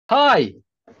Hi,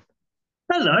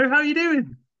 Hello, how are you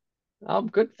doing? I'm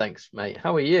good, thanks, mate.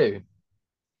 How are you?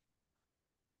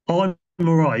 I'm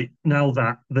all right now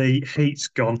that the heat's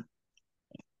gone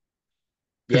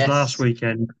because last Yes.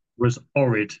 weekend was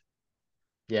horrid.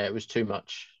 Yeah, it was too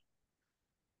much.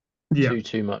 Yeah,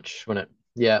 Too much, wasn't it?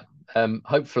 Yeah.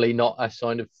 Hopefully not a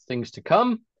sign of things to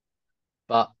come,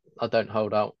 but I don't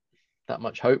hold out that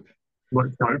much hope.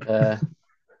 let's hope.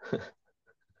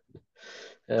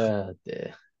 Uh,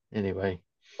 dear. Anyway.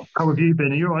 How have you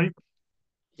been? Are you all right?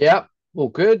 Yeah, all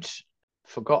good.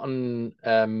 Forgotten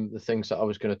the things that I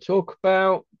was going to talk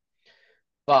about,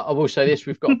 but I will say this,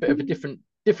 we've got a bit of a different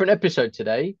episode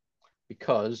today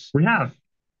because We have.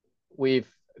 we've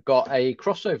got a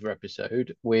crossover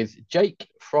episode with Jake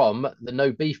from the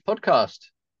No Beef podcast.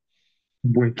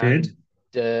 Wicked.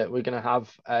 And we're going to have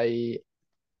a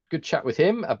good chat with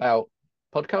him about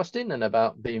podcasting and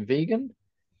about being vegan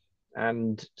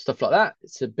and stuff like that.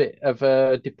 It's a bit of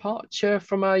a departure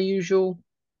from our usual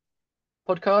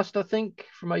podcast, I think,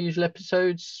 from our usual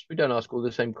episodes. We don't ask all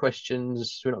the same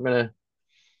questions. We're not going to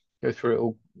go through it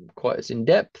all quite as in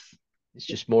depth. It's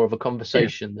just more of a Yeah,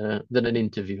 conversation than an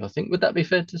interview, I think. Would that be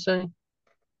fair to say?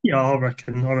 yeah, I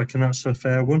reckon that's a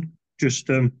fair one. Just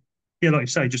yeah, like you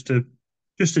say, just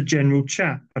a general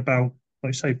chat about, like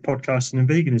you say, podcasting and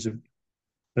veganism.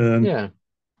 Um, Yeah.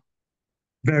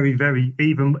 very, very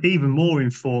even more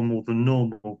informal than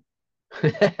normal.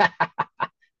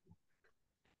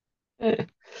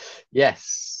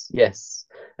 Yes, yes.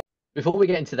 Before we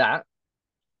get into that,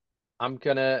 I'm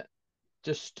gonna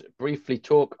just briefly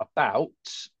talk about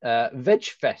Veg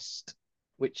Fest,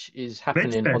 which is Veg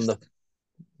happening on the Fest.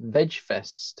 Veg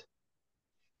Fest,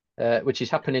 which is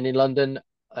happening in London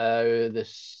the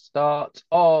start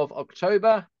of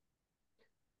October.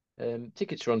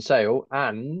 Tickets are on sale,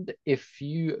 and if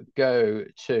you go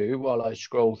to, while I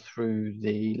scroll through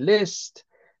the list,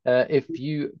 if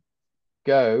you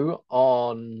go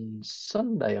on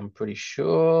Sunday, I'm pretty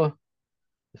sure,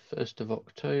 the 1st of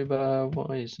October.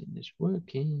 Why isn't this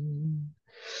working?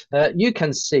 You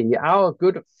can see our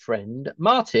good friend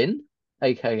Martin,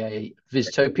 aka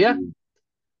Viztopia,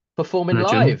 performing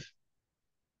Legend. live.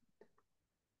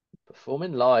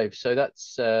 Performing live. So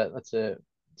that's a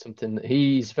something that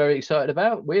he's very excited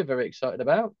about. We're very excited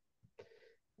about,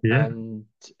 Yeah. and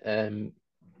um,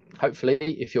 hopefully,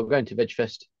 if you're going to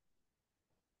VegFest,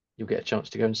 you'll get a chance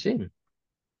to go and see him.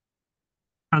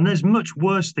 And there's much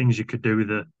worse things you could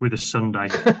do with a Sunday.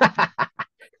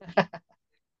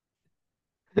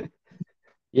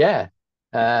 Yeah.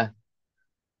 Uh,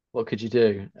 what could you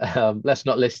do? Let's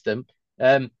not list them.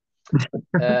 Um,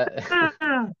 uh,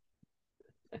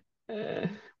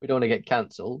 we don't want to get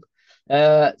cancelled.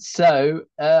 I'll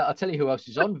tell you who else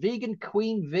is on. Vegan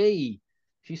Queen V.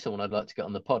 She's someone I'd like to get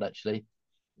on the pod, actually.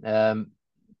 Um,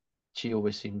 she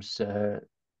always seems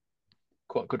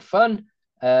quite good fun.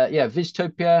 Yeah,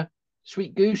 Viztopia,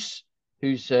 Sweet Goose,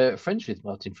 who's friends with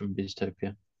Martin from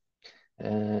Viztopia.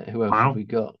 Who else have Wow. we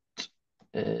got?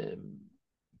 Um,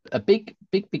 a big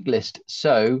list.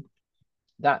 So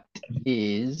that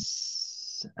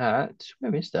is at,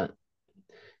 where is that?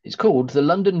 It's called the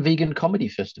London Vegan Comedy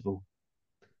Festival.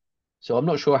 So I'm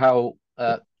not sure how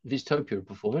Vistopia are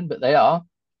performing, but they are.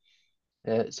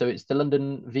 So it's the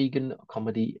London Vegan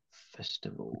Comedy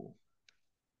Festival,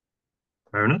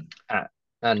 Fair enough. at,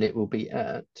 and it will be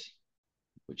at,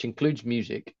 which includes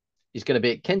music, is going to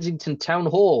be at Kensington Town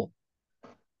Hall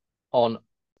on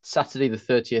Saturday the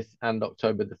 30th and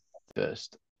October the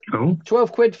 1st. Cool.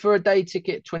 12 quid for a day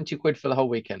ticket, 20 quid for the whole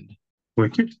weekend.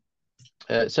 Wicked.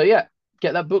 So yeah,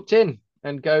 get that booked in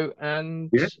and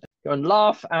Yeah. go and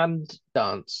laugh and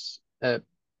dance.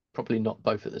 Probably not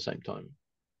both at the same time.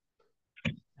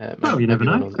 Well, you never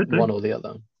Maybe know. Could do. one or the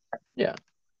other. Yeah.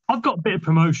 I've got a bit of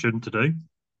promotion to do.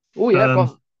 Oh yeah, go Um,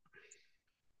 on.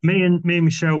 me and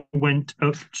Michelle went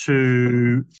up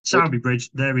to Good. Sowerby Bridge.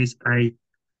 There is a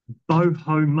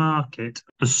boho market,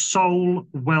 the Soul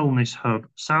Wellness Hub,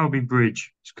 Sowerby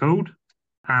Bridge. It's called,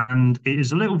 and it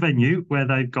is a little venue where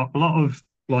they've got a lot of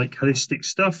like holistic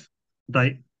stuff.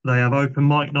 They have open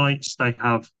mic nights. They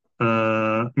have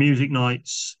music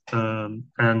nights,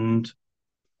 and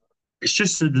it's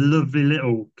just a lovely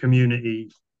little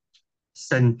community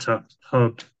centre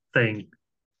hub thing.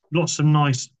 Lots of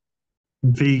nice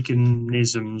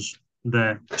veganisms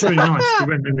there. It's really nice. We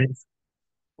went in it.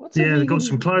 What's a Yeah, they got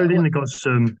some veganism? clothing. They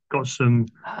got some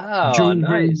Oh,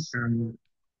 jewelry, nice.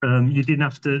 and you didn't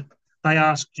have to. They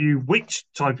asked you which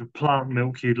type of plant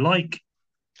milk you'd like,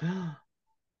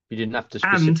 You didn't have to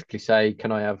and specifically say,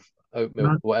 "Can I have oat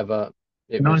milk?" no, Whatever.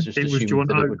 It no, was just it was do you assumed want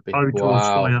that it would be. oat or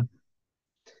Wow. soya,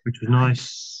 which was nice.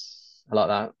 Nice. I like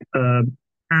that. Um,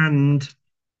 and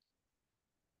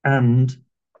and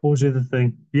what was the other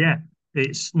thing? Yeah,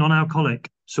 it's non-alcoholic,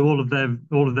 so all of their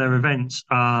events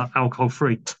are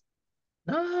alcohol-free.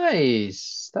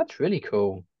 Nice. That's really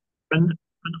cool. And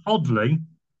oddly,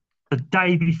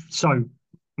 so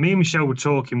me and Michelle were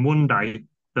talking one day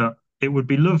that it would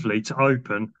be lovely to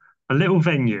open a little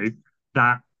venue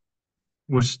that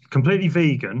was completely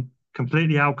vegan,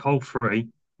 completely alcohol free,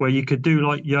 where you could do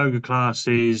like yoga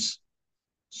classes,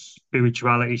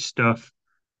 spirituality stuff,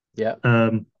 Yeah.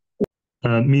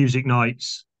 music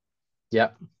nights, Yeah.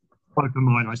 open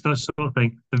mic nights, that sort of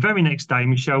thing. The very next day,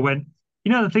 Michelle went,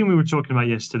 "You know the thing we were talking about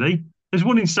yesterday? There's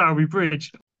one in Sowerby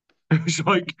Bridge." It was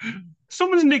like,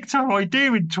 someone's nicked our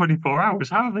idea in 24 hours.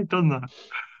 How have they done that?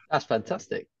 That's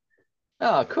fantastic.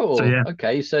 Oh, So cool. yeah,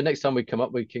 Okay, so next time we come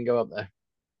up, we can go up there.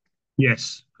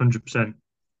 yes, 100%.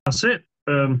 That's it.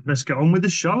 Let's get on with the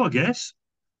show, I guess.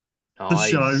 The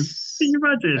show. Can Nice. you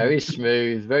imagine? Very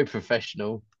smooth, very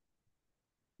professional.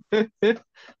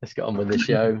 Let's get on with the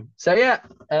show. So yeah,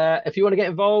 if you want to get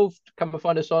involved, come and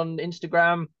find us on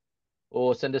Instagram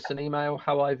or send us an email,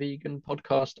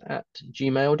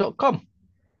 howiveganpodcast@gmail.com.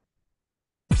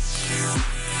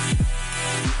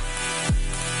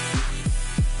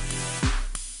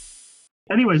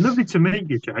 Anyway, lovely to meet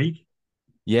you, Jake.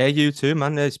 Yeah, you too,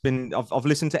 man. I've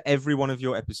listened to every one of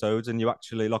your episodes, and you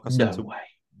actually, like I said No to way.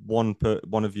 one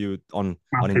of you on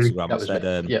Matthew. Instagram, That I was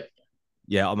said, me. Yeah.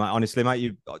 yeah, honestly,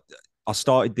 mate, I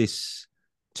started this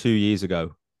 2 years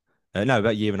ago, no,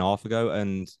 about a year and a half ago,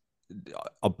 and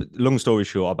long story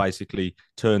short, I basically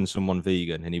turned someone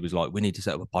vegan, and he was like, "We need to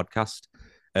set up a podcast."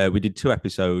 We did 2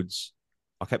 episodes.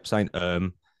 I kept saying,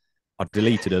 I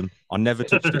deleted them. I never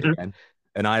touched it again,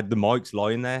 and I had the mics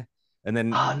lying there. And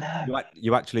then Oh no.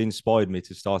 you actually inspired me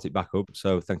to start it back up.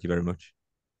 So thank you very much.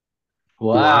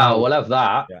 Wow, Wow. we'll have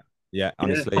that. Yeah. Yeah, Yeah,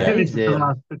 honestly, I yeah. think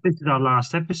Amazing. this is our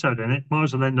last episode, isn't it? Might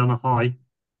as well end on a high.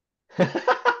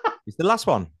 It's the last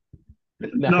one.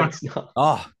 No, No, it's not.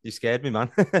 Oh, you scared me,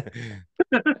 man.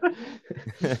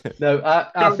 No,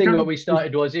 our go, thing when go. we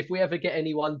started was if we ever get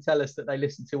anyone tell us that they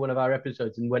listened to one of our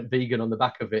episodes and went vegan on the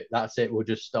back of it, that's it. We'll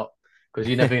just stop because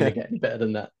you're never going to get any better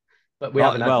than that. But we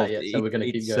haven't had Well, that yet, so we're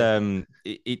going to keep going.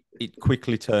 it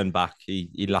quickly turned back.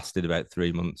 He lasted about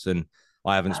 3 months, and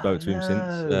I haven't Oh spoke to him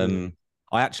since. no.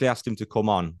 I actually asked him to come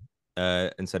on,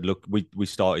 and said, "Look, we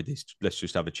started this. Let's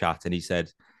just have a chat." And he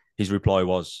said, his reply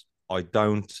was, "I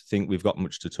don't think we've got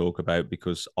much to talk about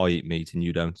because I eat meat and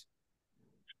you don't."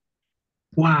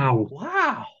 Wow.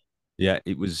 Wow. Yeah,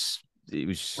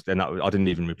 and I didn't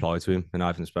even reply to him, and I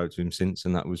haven't spoke to him since,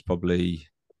 and that was probably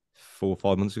 4 or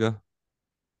 5 months ago.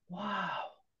 Wow.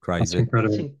 That's Crazy.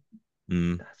 incredible.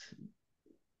 Mm. That's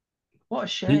what a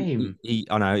shame.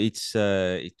 I know it's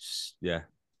yeah.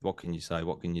 What can you say?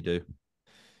 What can you do?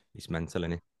 It's mental,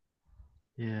 isn't it?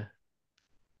 Yeah.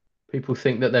 People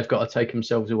think that they've got to take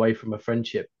themselves away from a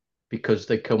friendship because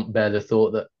they can't bear the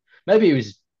thought that maybe he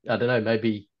was, I don't know,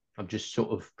 maybe I'm just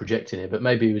sort of projecting it, but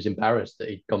maybe he was embarrassed that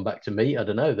he'd gone back to me. I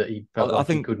don't know, that he felt I like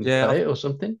he think, couldn't yeah, cut it or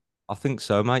something. I think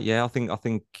so, mate. Yeah, I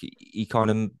think he kind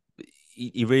of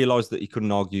he realised that he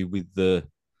couldn't argue with the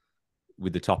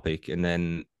topic, and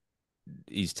then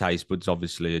his taste buds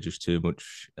obviously are just too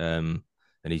much.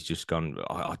 And he's just gone,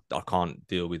 I can't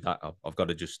deal with that. I've got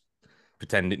to just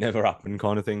pretend it never happened,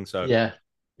 kind of thing. So Yeah.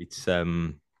 it's yeah,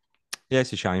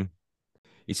 it's a shame.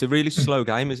 It's a really slow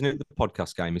game, isn't it? The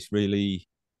podcast game.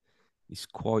 It's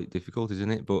quite difficult,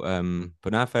 isn't it? But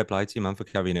now fair play to you, man, for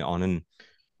carrying it on. And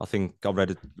I think I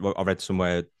read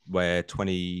somewhere where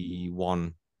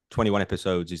 21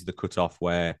 episodes is the cutoff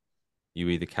where you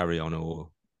either carry on or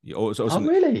Oh, something.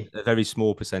 really? A very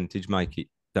small percentage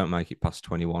don't make it past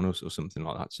 21 or something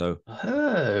like that. So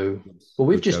Oh, well,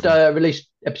 we've good just job, man. released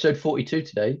episode 42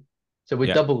 today. So we're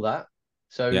Yeah, double that.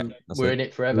 yeah, So that's we're it. in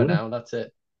it forever now. That's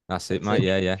it. That's it, That's mate. it.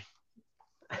 Yeah, yeah.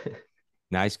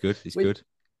 No, it's good. It's With good.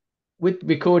 with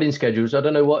recording schedules, I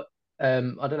don't know what I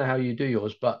don't know how you do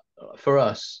yours, but for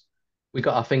us, we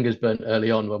got our fingers burnt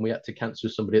early on when we had to cancel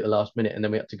somebody at the last minute, and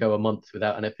then we had to go a month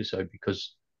without an episode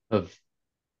because of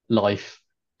life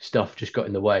stuff just got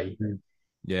in the way.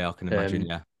 Yeah, I can imagine. Um,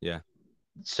 Yeah, yeah.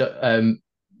 so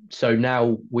so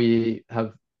now we'll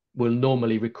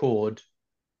normally record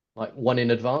like one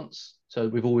in advance. So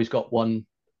we've always got one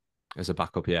As a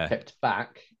backup, yeah, kept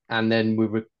back, and then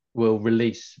we'll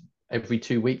release every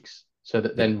 2 weeks, so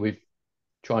that yeah, then we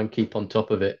try and keep on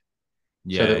top of it, so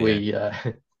yeah, that yeah,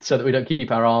 we so that we don't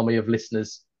keep our army of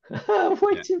listeners yeah,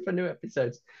 waiting for new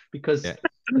episodes because yeah. I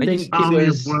And think it Army of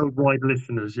was worldwide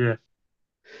listeners, yeah.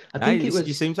 I hey, think it you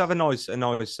was seem to have a nice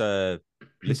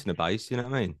listener base. You know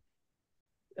what I mean?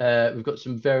 we've got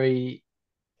some very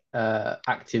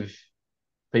active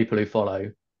people who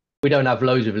follow. We don't have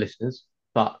loads of listeners,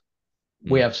 but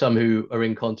we have some who are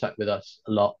in contact with us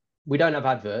a lot. We don't have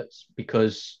adverts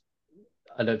because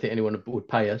I don't think anyone would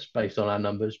pay us based on our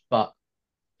numbers, but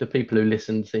the people who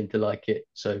listen seem to like it,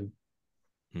 so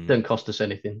it doesn't cost us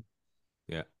anything.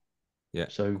 Yeah.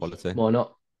 So quality. why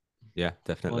not? Yeah,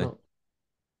 definitely. Why not?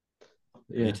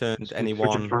 Have you turned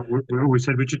anyone? We always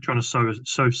said we're just trying to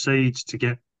sow seeds to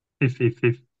get if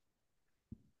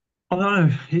I don't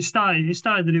know. It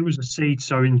started that it was a seed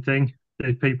sowing thing. That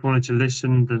if people wanted to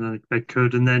listen, then they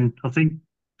could. And then I think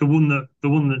the one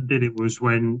that did it was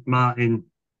when Martin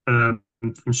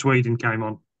from Sweden came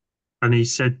on, and he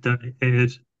said that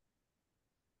it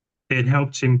had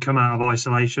helped him come out of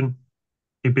isolation.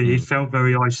 He felt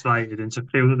very isolated, and to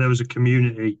feel that there was a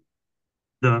community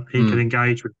that he could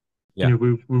engage with. Yeah.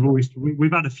 You know,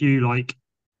 we've had a few like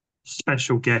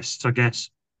special guests, I guess.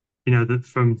 You know, that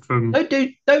from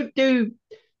don't do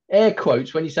air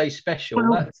quotes when you say special.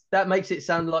 Well, that makes it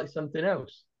sound like something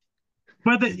else.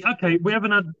 Okay, we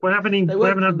haven't had They Joaquin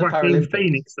from the Paralympics.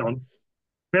 Phoenix on.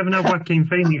 We haven't had Joaquin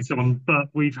Phoenix on, but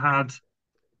we've had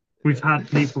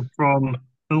people from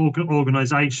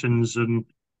organisations and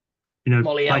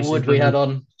Molly places Elwood we had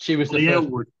on. She was Molly the first,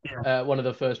 Elwood, yeah. one of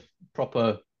the first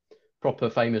proper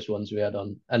famous ones we had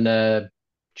on, and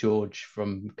George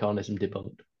from Carnism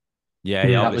Debunked. Yeah,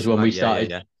 that was when we started.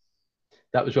 Yeah.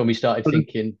 That was when we started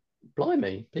thinking,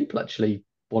 blimey, people actually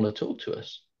want to talk to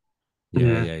us.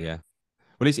 Yeah.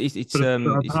 Well, it's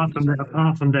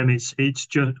apart from them, it's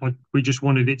just we just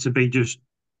wanted it to be just.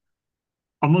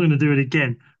 I'm not going to do it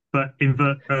again, but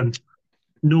invert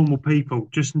normal people,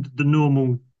 just the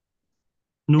normal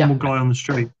guy on the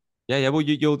street. Yeah. Well,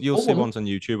 you'll see ones on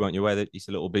YouTube, won't you, where it's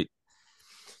a little bit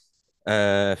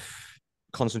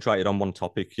concentrated on one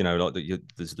topic. You know, like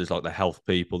there's like the health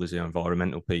people, there's the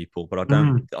environmental people, but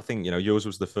I think yours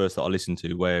was the first that I listened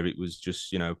to where it was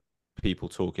just people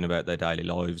talking about their daily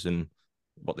lives and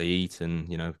what they eat and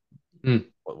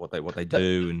what they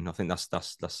do, and I think that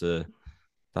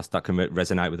can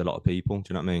resonate with a lot of people. Do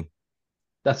you know what I mean?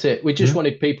 That's it. We just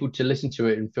wanted people to listen to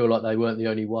it and feel like they weren't the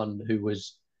only one who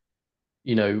was,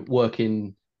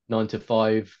 working 9 to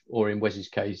 5, or in Wes's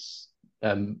case,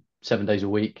 7 days a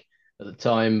week at the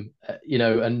time,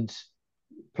 and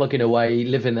plugging away,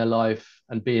 living their life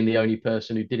and being the only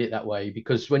person who did it that way.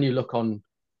 Because when you look on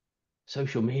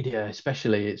social media,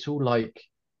 especially, it's all like,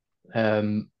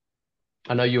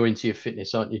 I know you're into your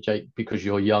fitness, aren't you, Jake? Because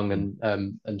you're young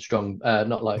and strong,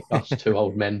 not like us two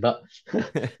old men, but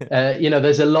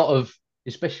there's a lot of,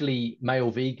 especially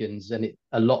male vegans, and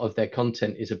a lot of their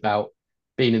content is about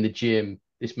being in the gym,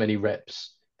 this many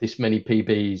reps, this many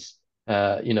PBs,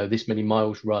 this many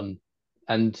miles run,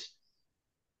 and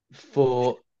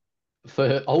for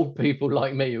old people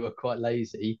like me who are quite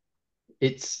lazy,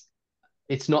 it's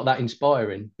not that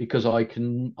inspiring, because I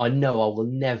know I will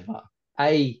never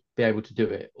be able to do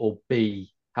it, or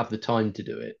B, have the time to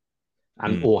do it,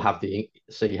 and or have the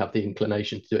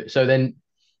inclination to do it. So then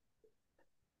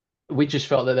we just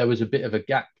felt that there was a bit of a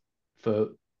gap for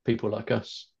people like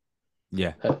us.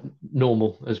 Yeah.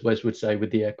 Normal, as Wes would say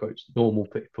with the air quotes, normal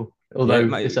people.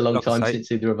 Although it's a long time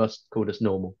since either of us called us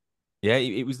normal. Yeah,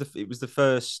 it was the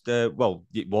first. It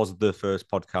was the first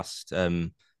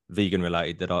podcast vegan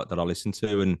related that I listened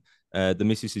to, and the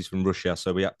missus is from Russia,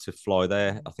 so we had to fly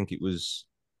there. I think it was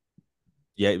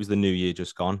the New Year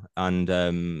just gone, and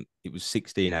it was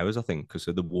 16 hours, I think, because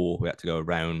of the war. We had to go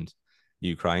around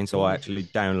Ukraine, so I actually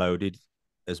downloaded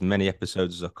as many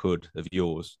episodes as I could of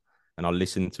yours, and I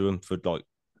listened to them for like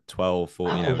 12,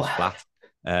 14 hours flat.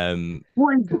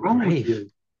 What is wrong with you?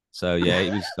 So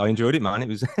yeah, I enjoyed it, man. It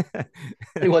was.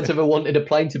 Anyone's ever wanted a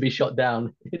plane to be shot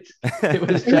down? It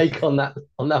was Jake on that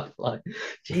flight.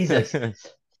 Jesus,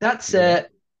 that's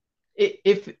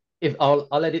if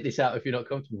I'll edit this out if you're not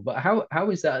comfortable. But how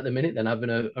is that at the minute then, having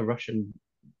a Russian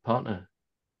partner?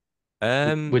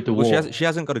 With the war, she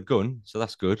hasn't got a gun, so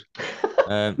that's good.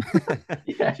 Yeah,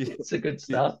 it's a good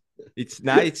start. I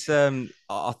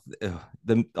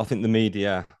think the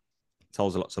media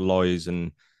tells lots of lies,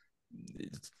 and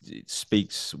it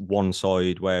speaks one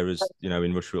side, whereas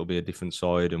in Russia it'll be a different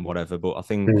side and whatever. But I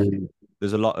think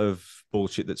there's a lot of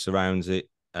bullshit that surrounds it.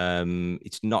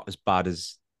 It's not as bad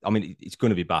as, it's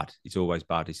going to be bad. It's always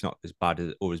bad. It's not as bad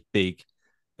as, or as big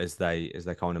as they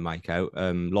kind of make out.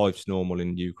 Life's normal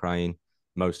in Ukraine,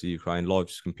 most of Ukraine.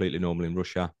 Life's completely normal in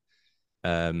Russia.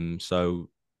 So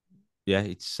yeah,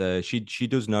 it's she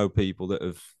does know people that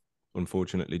have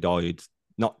unfortunately died,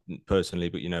 not personally,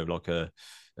 but like a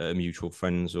mutual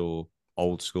friends or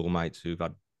old schoolmates who've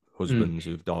had husbands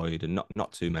who've died, and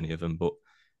not too many of them, but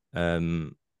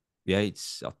yeah,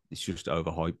 it's just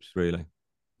overhyped, really.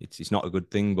 It's not a good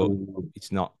thing, but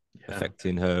it's not Yeah.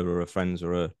 affecting her or her friends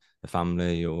or her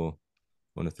family or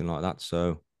anything like that.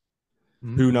 So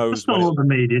who knows That's not when all the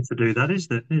media to do that, is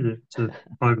it? Is it to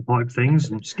overhype things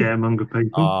and scaremonger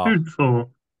people? Ah, Who'd thought?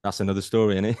 that's another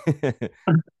story, isn't it?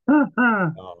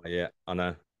 Ah, Oh yeah, I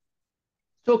know.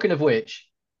 Talking of which,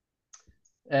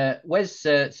 Wes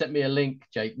sent me a link,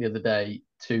 Jake, the other day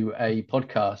to a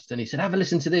podcast, and he said, "Have a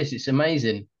listen to this. It's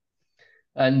amazing."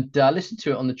 And I listened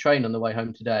to it on the train on the way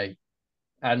home today,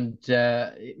 and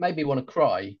it made me want to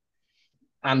cry,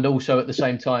 and also at the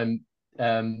same time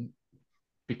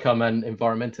become an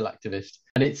environmental activist.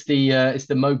 And it's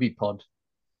the Moby Pod,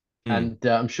 and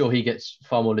I'm sure he gets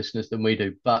far more listeners than we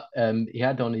do. But he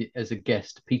had on as a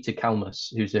guest Peter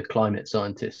Kalmus, who's a climate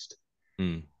scientist,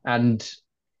 and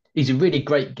he's a really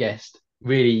great guest.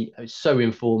 Really, so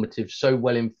informative, so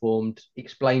well informed,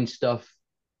 explains stuff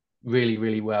really,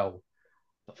 really well.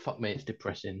 But fuck me, it's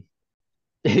depressing.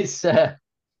 It's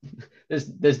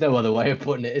there's no other way of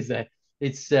putting it, is there?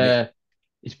 It's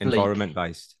it's bleak. Environment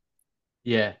based.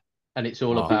 Yeah, and it's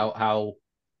all about how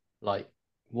like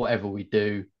whatever we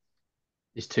do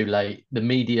is too late. The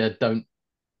media don't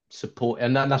support,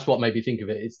 and that's what made me think of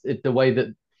it. It's the way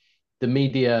that the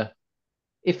media,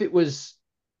 if it was,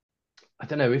 I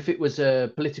don't know, if it was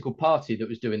a political party that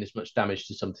was doing this much damage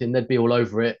to something, they'd be all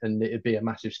over it and it'd be a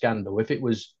massive scandal. If it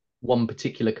was one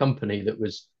particular company that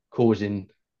was causing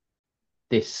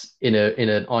this in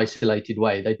an isolated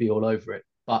way, they'd be all over it.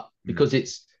 But because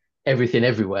it's everything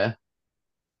everywhere,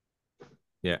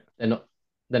 yeah, they're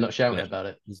not shouting about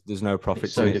it. There's no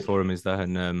profit in it for them, is there?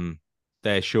 And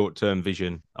their short-term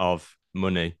vision of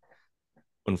money,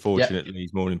 unfortunately,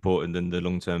 is more important than the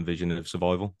long-term vision of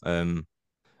survival.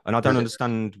 And I don't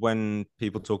understand when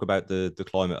people talk about the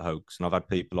climate hoax. And I've had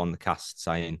people on the cast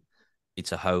saying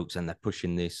it's a hoax, and they're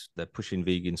pushing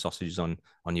vegan sausages on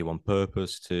you on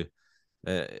purpose to.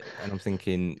 And I'm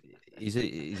thinking, is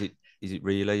it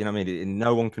really? You know what I mean?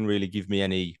 No one can really give me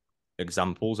any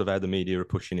examples of how the media are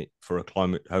pushing it for a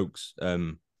climate hoax.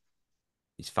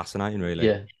 It's fascinating, really.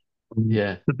 Yeah,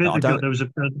 yeah. The bit there was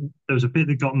a bit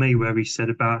that got me where he said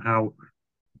about how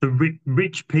the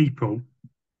rich people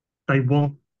they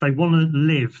want to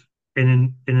live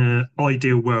in an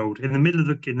ideal world in the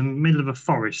middle of a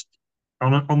forest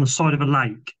on the side of a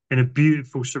lake in a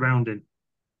beautiful surrounding.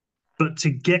 But to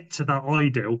get to that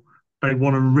ideal, they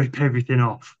want to rip everything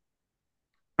off.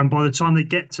 And by the time they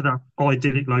get to that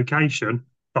idyllic location,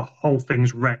 the whole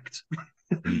thing's wrecked.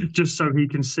 Just so he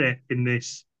can sit in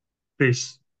this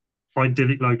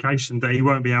idyllic location that he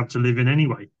won't be able to live in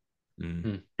anyway.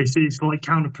 It's like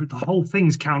the whole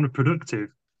thing's counterproductive.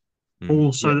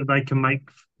 All so that they can make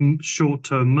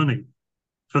short-term money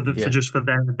for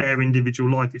their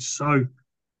individual life. It's so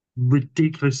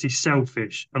ridiculously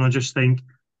selfish, and I just think,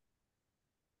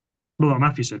 well, like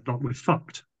Matthew said, like we're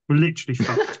fucked. We're literally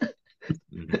fucked.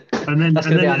 And then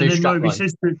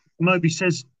Moby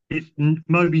says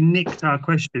Moby nicked our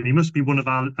question. He must be one of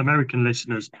our American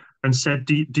listeners, and said,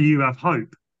 "Do you have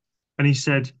hope?" And he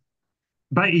said,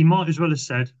 "But he might as well have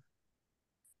said,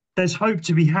 there's hope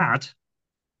to be had."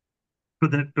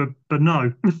 But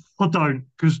no, I don't,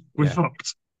 because we're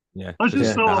fucked. Yeah, I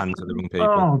just thought, the hands of the wrong people.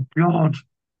 Oh God.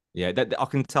 Yeah, I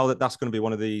can tell that's going to be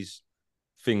one of these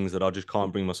things that I just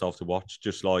can't bring myself to watch.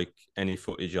 Just like any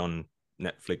footage on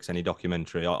Netflix, any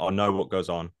documentary, I know what goes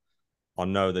on. I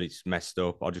know that it's messed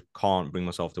up. I just can't bring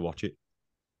myself to watch it,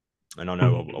 and I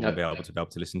know I won't be able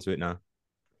to listen to it now.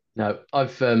 No,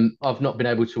 I've not been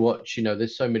able to watch. You know,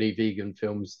 there's so many vegan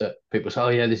films that people say, "Oh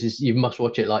yeah, you must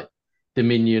watch it." Like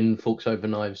Dominion, Forks Over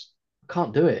Knives. I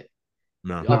can't do it.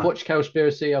 No. I've watched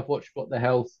Cowspiracy. I've watched What the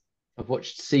Health. I've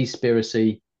watched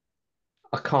Seaspiracy.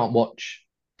 I can't watch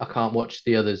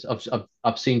the others.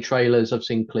 I've seen trailers. I've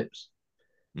seen clips.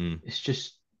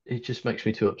 It just makes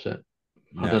me too upset.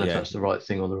 I don't know if that's the right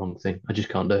thing or the wrong thing. I just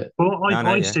can't do it. Well,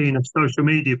 I've seen a social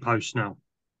media post now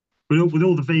with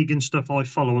all the vegan stuff I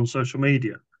follow on social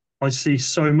media. I see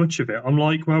so much of it. I'm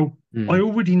like, well, I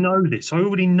already know this. I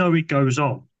already know it goes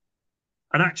on.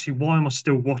 And actually, why am I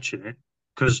still watching it?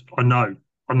 Because I know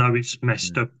it's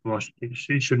messed up. It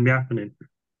shouldn't be happening.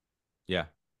 Yeah.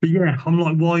 But yeah, I'm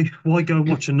like, why go and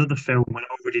watch another film when I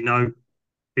already know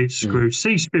it's screwed?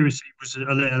 Seaspiracy was a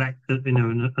little,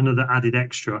 another added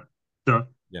extra that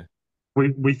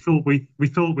we thought we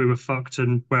were fucked,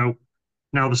 and well,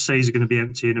 now the seas are going to be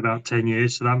empty in about 10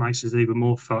 years, so that makes us even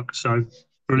more fucked. So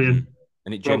brilliant.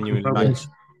 And it genuinely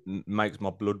makes my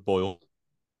blood boil.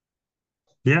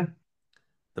 Yeah.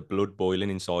 The blood boiling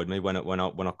inside me when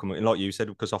I come in, like you said,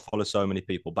 because I follow so many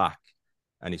people back,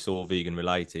 and it's all vegan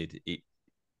related.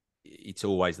 It's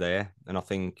always there, and I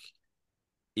think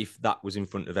if that was in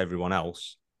front of everyone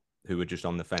else who were just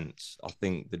on the fence, I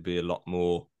think there'd be a lot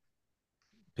more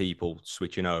people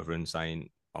switching over and saying,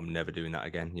 I'm never doing that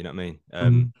again. You know what I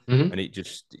mean? Mhm.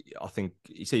 And I think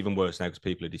it's even worse now because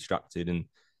people are distracted and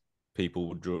people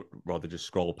would rather just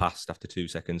scroll past after 2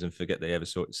 seconds and forget they ever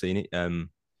seen it.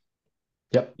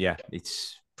 Yep. Yeah,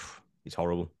 it's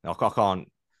horrible. I can't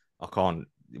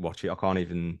watch it. I can't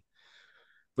even.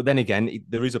 But then again,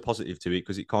 there is a positive to it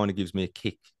because it kind of gives me a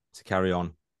kick to carry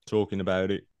on talking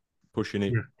about it, pushing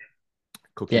it, Yeah.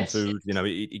 cooking Yes. food.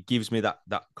 It gives me that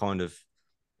kind of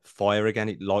fire again.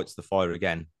 It lights the fire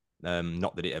again.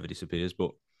 Not that it ever disappears,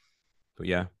 but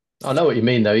yeah. I know what you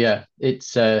mean, though. Yeah,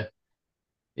 it's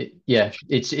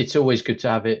always good to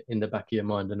have it in the back of your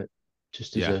mind, and it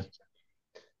just as Yeah.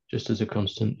 a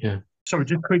constant. Yeah. Sorry,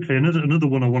 just quickly, another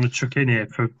one I want to chuck in here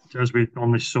for as we're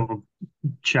on this sort of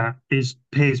chat is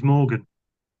Piers Morgan.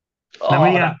 Now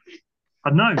Oh, that,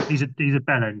 I know he's a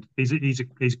bellend. He's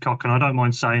a cock, and I don't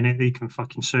mind saying it. He can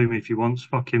fucking sue me if he wants.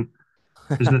 Fuck him.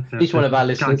 There's nothing. he's one of our Can't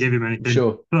listeners, give him I'm anything.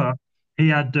 sure. But he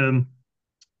had Julia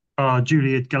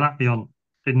Galapion,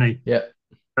 didn't he? Yeah.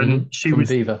 And she From was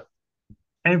Viva.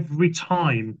 every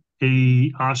time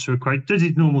he asked her a question, does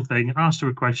his normal thing, asked her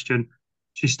a question.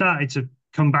 She started to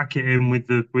come back at him with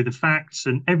the facts,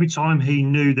 and every time he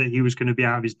knew that he was going to be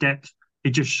out of his depth,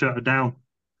 he just shut her down.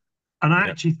 And I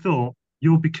Yeah. actually thought,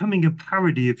 you're becoming a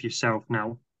parody of yourself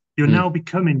now. You're Mm. now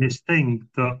becoming this thing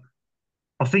that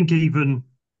I think even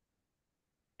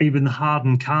the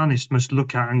hardened carnist must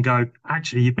look at and go,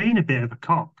 actually, you're being a bit of a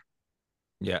cock.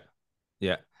 Yeah.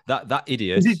 Yeah. That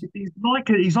idiot. He's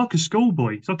like a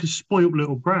schoolboy. He's like a spoiled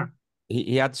little brat.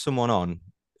 He had someone on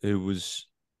who was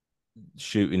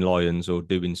shooting lions or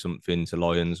doing something to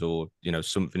lions or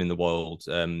something in the wild,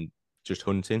 just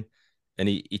hunting, and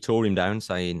he tore him down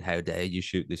saying, how dare you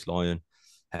shoot this lion,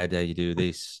 how dare you do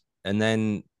this. And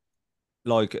then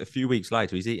like a few weeks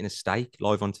later he's eating a steak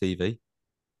live on TV.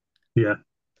 Yeah.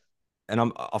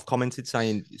 And I've commented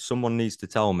saying someone needs to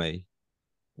tell me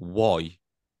why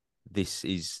this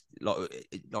is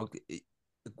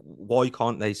why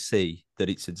can't they see that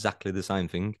it's exactly the same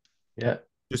thing? Yeah.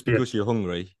 Just Yeah. because you're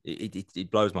hungry,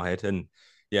 it blows my head. And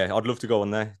yeah, I'd love to go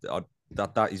on there.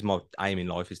 That is my aim in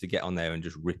life, is to get on there and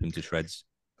just rip him to shreds.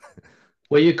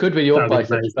 Well, you could with your That'd be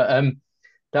biceps, amazing. but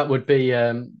that would be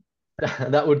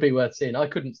that would be worth seeing. I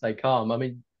couldn't stay calm. I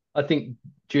mean, I think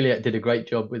Juliet did a great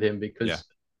job with him Yeah. because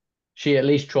she at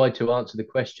least tried to answer the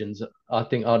questions. I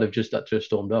think I'd have just had to have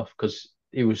stormed off because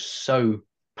he was so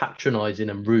patronizing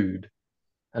and rude.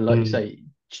 And like you say,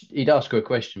 he'd ask her a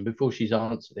question before she's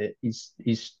answered it. He's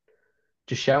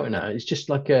just shouting at her. It's just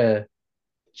like a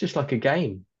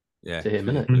game Yeah, to it's him,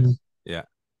 isn't it? ridiculous. Yeah,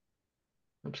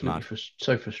 Absolutely mad.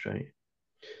 so frustrating.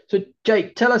 So,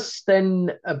 Jake, tell us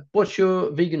then, what's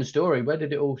your vegan story? Where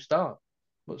did it all start?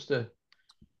 What's the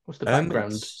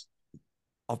background? It's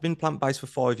I've been plant based for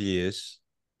 5 years,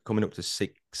 coming up to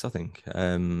 6, I think.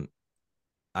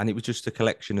 And it was just a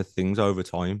collection of things over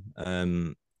time.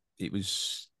 It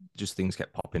was just things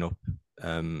kept popping up.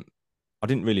 I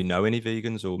didn't really know any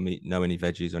vegans or know any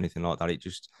veggies or anything like that.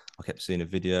 I kept seeing a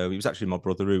video. It was actually my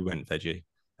brother who went veggie,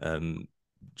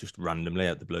 just randomly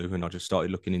out the blue, and I just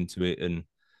started looking into it. And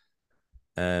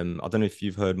I don't know if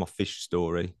you've heard my fish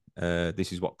story.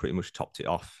 This is what pretty much topped it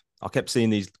off. I kept seeing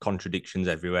these contradictions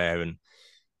everywhere, and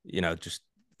just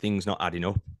things not adding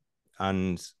up.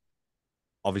 And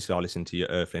obviously, I listened to your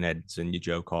Earthling Eds and your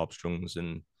Joe Carbstrongs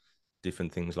and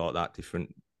different things like that,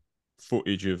 different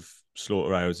footage of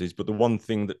slaughterhouses. But the one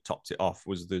thing that topped it off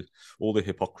was all the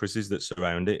hypocrisies that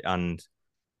surround it. And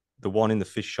the one in the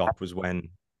fish shop was when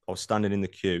I was standing in the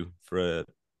queue for a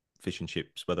fish and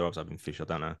chips, whether I was having fish, I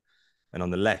don't know. And on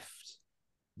the left,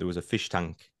 there was a fish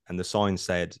tank, and the sign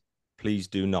said, please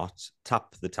do not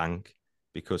tap the tank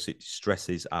because it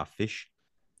stresses our fish.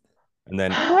 And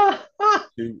then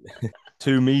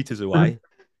 2 meters away,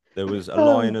 there was a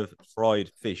line of fried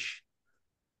fish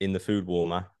in the food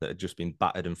warmer that had just been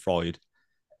battered and fried.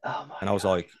 And I was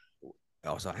like,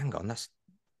 hang on, that's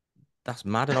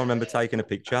mad. And I remember taking a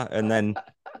picture, and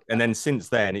then since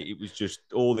then, it was just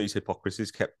all these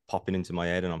hypocrisies kept popping into my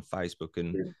head and on Facebook,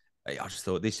 and I just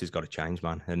thought this has got to change,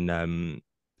 man.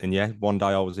 And yeah, one day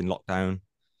I was in lockdown.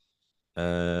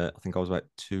 I think I was about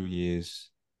 2 years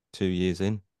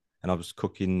in, and I was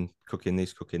cooking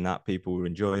this, cooking that. People were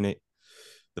enjoying it.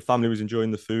 The family was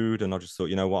enjoying the food, and I just thought,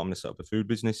 you know what, I'm going to set up a food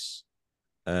business.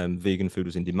 Vegan food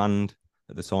was in demand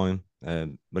at the time.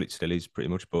 Well, it still is pretty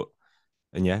much,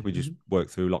 and yeah, we just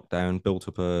worked through lockdown, built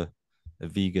up a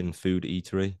vegan food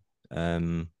eatery,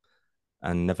 and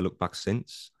never looked back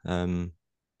since.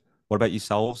 What about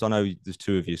yourselves? I know there's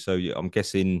two of you, so I'm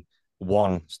guessing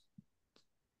one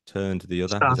turned to the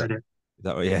other. Started it. Is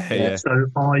that right? Yeah, Yeah. yeah. So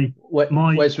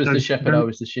Wes was the shepherd, I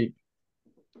was the sheep.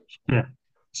 yeah.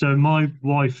 So my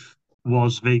wife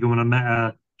was vegan when I met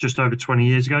her just over 20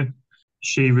 years ago.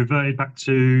 She reverted back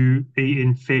to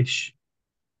eating fish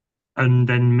and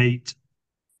then meat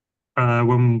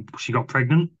when she got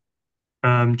pregnant,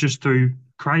 just through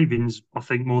cravings, I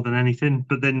think, more than anything.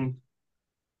 But then,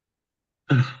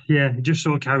 yeah, it just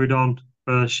sort of carried on.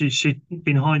 She,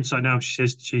 in hindsight now,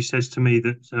 she says to me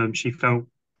that she felt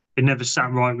it never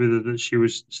sat right with her that she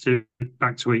was still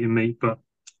back to eating meat. But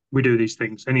we do these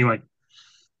things anyway.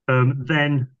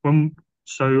 Then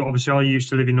so obviously I used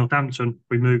to live in Northampton.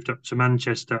 We moved up to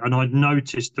Manchester, and I'd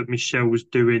noticed that Michelle was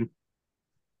doing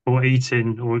or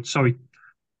eating, or sorry,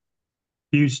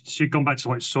 she'd gone back to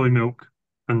like soy milk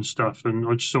and stuff, and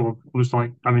I just sort of was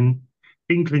like, I mean,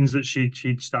 inklings that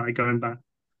she'd started going back.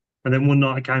 And then one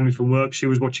night I came in from work, she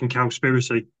was watching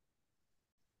Cowspiracy,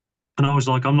 and I was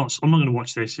like, I'm not going to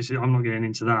watch this. I'm not getting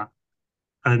into that.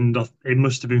 And it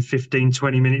must have been 15,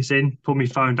 20 minutes in. Put my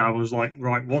phone down. I was like,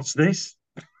 right, what's this?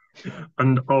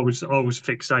 And I was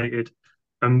fixated.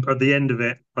 And at the end of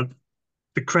it,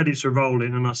 the credits were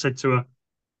rolling, and I said to her,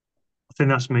 "I think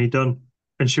that's me done."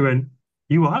 And she went,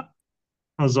 "You what?"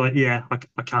 I was like, "Yeah,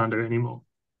 I can't do it anymore."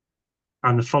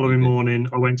 And the following morning,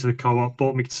 I went to the co-op,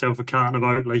 bought myself a carton of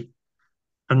Oatly,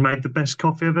 and made the best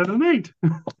coffee I've ever made.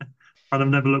 And I've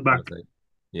never looked back.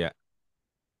 Yeah,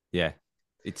 yeah.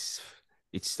 It's.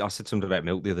 I said something about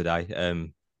milk the other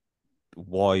day.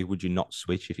 Why would you not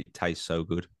switch if it tastes so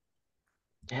good?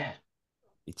 Yeah.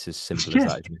 It's as simple as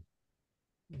Yes. that, isn't it?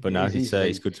 But no,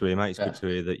 it's good to hear, mate. It's good to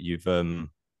hear that you've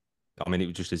I mean, it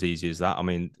was just as easy as that. I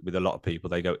mean, with a lot of people,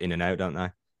 they go in and out, don't they?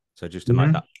 So just to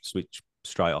make that switch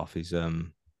straight off is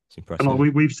it's impressive. And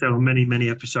we've said on many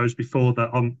episodes before that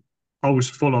I was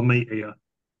full on meat eater.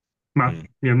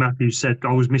 Matthew said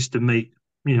I was Mr. Meat.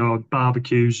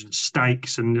 Barbecues and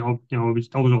steaks, and I was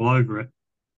all over it.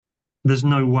 There's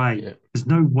no way. Yeah. There's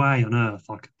no way on earth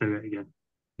I could do it again.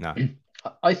 No.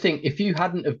 I think if you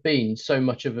hadn't have been so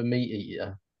much of a meat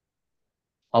eater,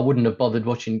 I wouldn't have bothered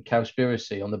watching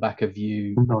Cowspiracy on the back of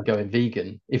you going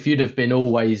vegan. If you'd have been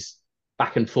always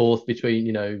back and forth between,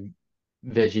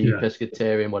 veggie,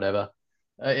 pescatarian, whatever,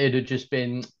 it'd have just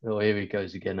been, oh, here he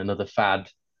goes again, another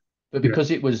fad. But because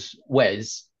it was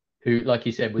Wes, who, like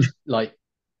you said, was like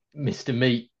Mr.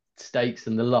 Meat, steaks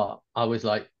and the lot, I was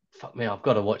like, fuck me, I've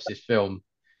got to watch this film.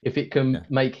 If it can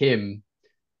make him,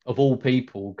 of all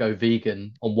people, go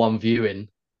vegan on one viewing,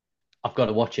 I've got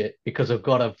to watch it because I've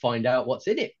got to find out what's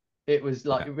in it. It was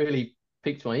like, it really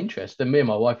piqued my interest. And me and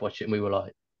my wife watched it and we were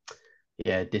like,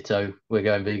 yeah, ditto, we're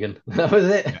going vegan. That was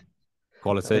it.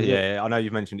 Quality. Yeah. I know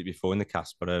you've mentioned it before in the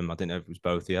cast, but I didn't know if it was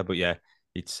both. Yeah. But yeah,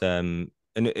 it's, and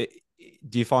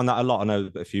do you find that a lot? I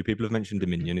know a few people have mentioned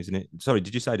Dominion, isn't it? Sorry,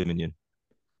 did you say Dominion?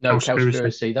 No,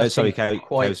 Cowspiracy. That's quite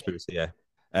Cowspiracy, yeah.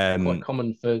 Quite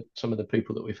common for some of the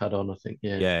people that we've had on, I think.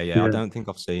 Yeah. I don't think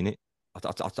I've seen it. I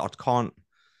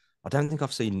don't think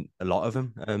I've seen a lot of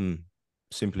them.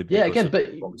 Simply because again,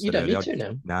 but you don't need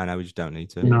to now. No, we just don't need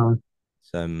to. No.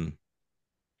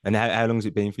 And how long has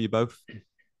it been for you both?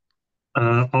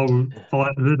 What am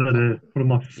I?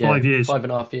 5 years.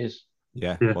 5.5 years.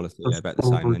 Yeah, quality. Yeah, about the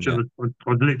same.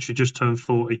 I literally just turned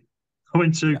 40. I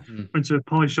went to a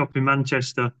pie shop in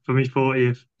Manchester for my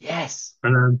 40th. Yes.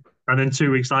 And then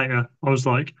 2 weeks later, I was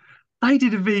like, they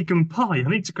did a vegan pie. I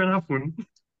need to go and have one.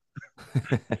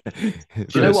 Do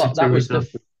you know what?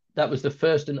 That was the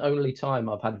first and only time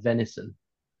I've had venison.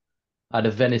 I had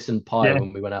a venison pie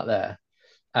when we went out there.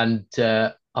 And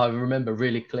I remember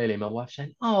really clearly my wife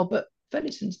saying, "Oh, but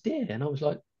venison's deer." And I was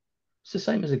like, "It's the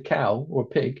same as a cow or a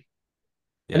pig."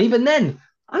 Yeah. And even then,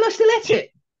 I still ate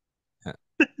it.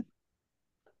 Yeah.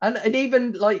 and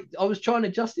even like I was trying to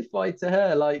justify to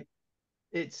her, like,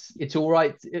 it's all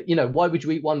right. Why would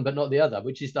you eat one but not the other?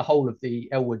 Which is the whole of the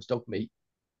Elwood's dog meat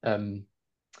sort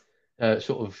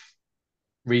of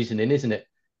reasoning, isn't it?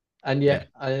 And yet,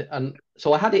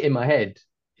 so I had it in my head.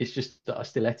 It's just that I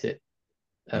still ate it.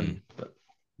 But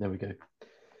there we go.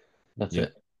 That's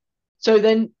it. So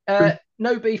then,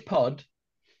 No Beef Pod.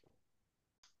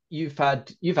 You've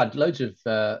had loads of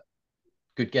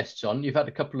good guests on. You've had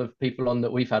a couple of people on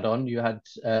that we've had on. You had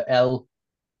Elle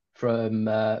from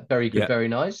Very Good, Very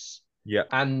Nice. Yeah.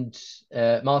 And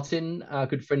Martin, our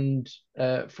good friend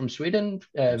from Sweden,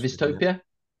 Vistopia.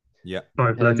 Yeah.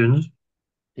 Both legends.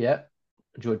 Yeah.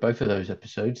 Enjoyed both of those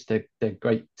episodes. They're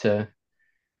great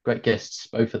great guests,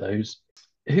 both of those.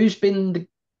 Who's been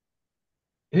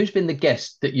the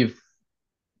guest that you've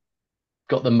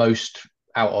got the most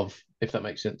out of, if that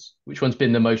makes sense? Which one's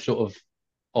been the most sort of,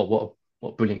 oh,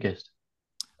 what a brilliant guest?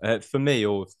 For me,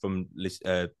 or from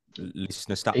listener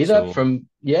stats, Either or from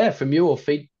you or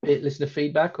listener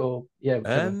feedback, or whichever.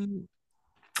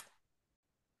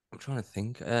 I'm trying to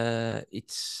think.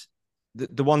 It's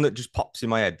the one that just pops in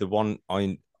my head. The one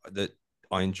that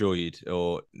I enjoyed,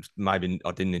 or maybe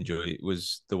I didn't enjoy it,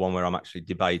 was the one where I'm actually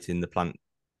debating the plant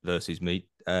versus meat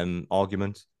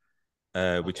argument,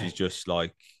 which is just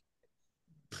like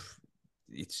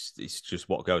it's just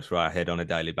what goes through our head on a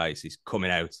daily basis,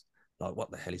 coming out like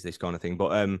what the hell is this kind of thing.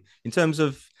 But in terms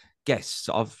of guests,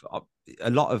 I've a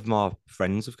lot of my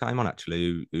friends have came on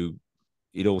actually who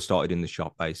it all started in the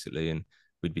shop basically, and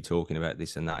we'd be talking about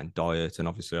this and that and diet, and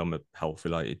obviously I'm a health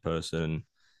related person and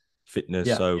fitness,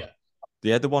 Yeah, so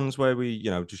the ones where we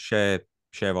just share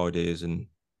ideas and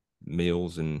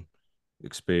meals and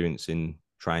experience in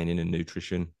training and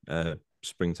nutrition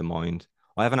spring to mind.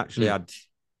 I haven't actually had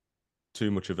too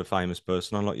much of a famous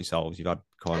person on like yourselves. You've had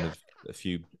kind of a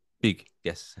few big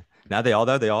guests. Now they are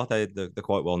though. They're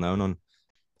quite well known on.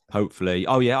 Hopefully,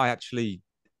 oh yeah, I actually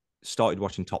started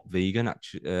watching Top Vegan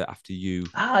actually after you.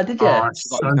 did Oh, you? it's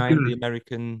Got so his name, good. the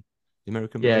American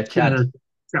Yeah, bloke. Chad.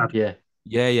 Chad.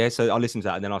 Yeah. Yeah. So I listened to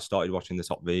that, and then I started watching the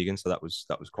Top Vegan. So that was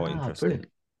quite interesting.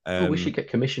 Brilliant. Oh, we should get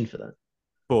commissioned for that.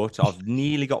 But I've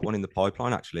nearly got one in the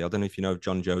pipeline. Actually, I don't know if you know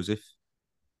John Joseph.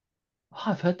 Oh,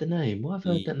 I've heard the name. Why have I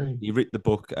heard that name? He wrote the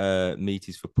book Meat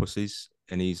is for Pussies,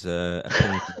 and he's a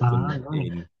politician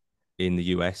Right. in the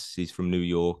US. He's from New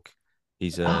York.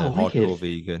 He's a Oh, hardcore wicked.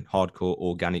 vegan, hardcore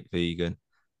organic vegan.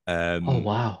 Oh, Um,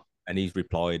 wow. and he's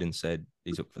replied and said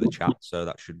he's up for the chat. So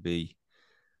that should be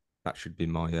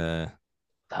my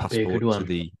That'd be a good passport to one.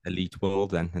 the elite world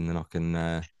then, and then I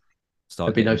can start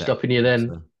There'd be no getting better. stopping you then.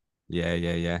 So,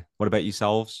 yeah. What about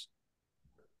yourselves?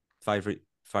 Favorite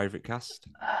cast?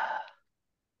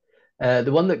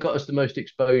 The one that got us the most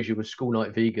exposure was School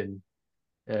Night Vegan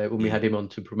when we had him on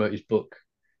to promote his book.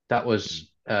 That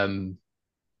was,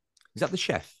 Is that the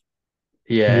chef?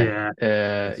 yeah,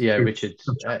 Yeah. Richard.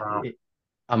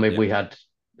 I mean, Yeah. we had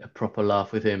a proper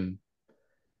laugh with him,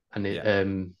 and it Yeah.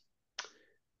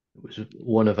 it was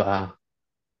one of our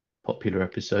popular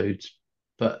episodes.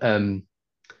 But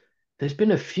there's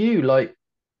been a few, like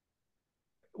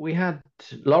we had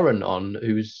Lauren on,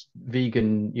 who's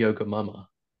vegan yoga mama,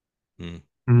 and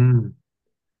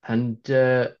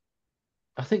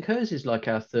I think hers is like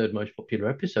our third most popular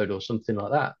episode or something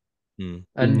like that.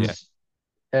 And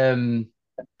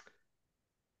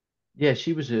yeah,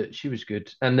 she was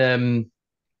good. And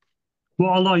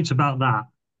What I liked about that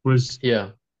was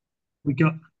yeah, we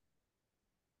got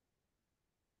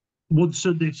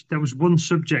there was one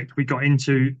subject we got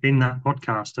into in that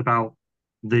podcast about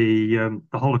the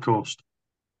Holocaust,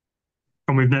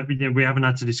 and we haven't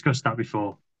had to discuss that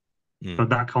before. But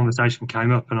that conversation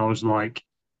came up, and I was like,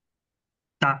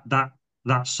 that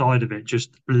side of it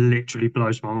just literally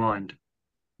blows my mind.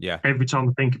 Yeah. Every time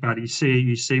I think about it,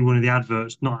 you see one of the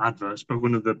adverts, not adverts, but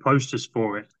one of the posters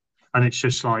for it, and it's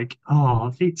just like,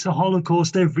 oh, it's a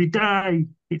Holocaust every day.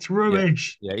 It's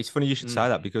rubbish. Yeah, it's funny you should say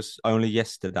that, because only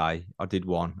yesterday I did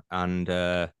one, and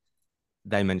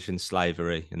they mentioned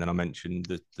slavery, and then I mentioned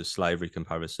the slavery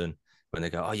comparison when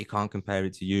they go, oh, you can't compare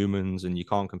it to humans and you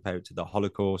can't compare it to the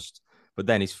Holocaust. But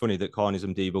then it's funny that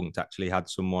Carnism Debunked actually had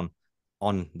someone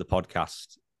on the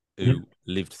podcast who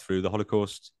lived through the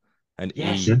Holocaust, and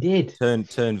yes, he it did.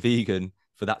 turned vegan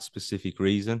for that specific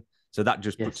reason. So that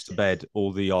just puts to bed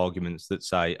all the arguments that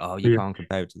say, oh, you can't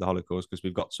compare it to the Holocaust, because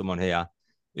we've got someone here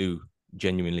who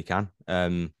genuinely can.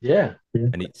 And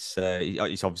it's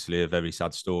obviously a very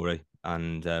sad story,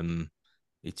 and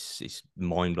it's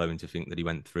mind blowing to think that he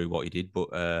went through what he did. But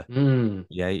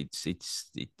yeah,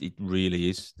 it really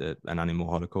is an animal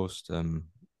holocaust. I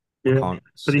can't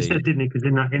but he see. said, didn't he? Because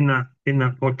in that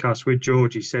podcast with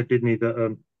George, he said, didn't he,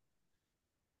 that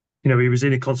he was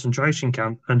in a concentration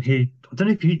camp, and I don't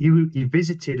know if he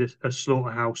visited a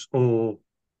slaughterhouse or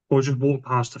just walked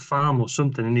past a farm or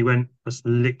something, and he went, that's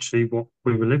literally what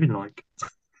we were living like.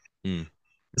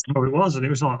 That's how it was, and it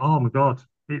was like, oh my god,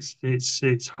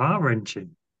 it's heart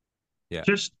wrenching. Yeah,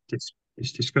 just it's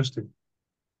disgusting.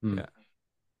 Yeah,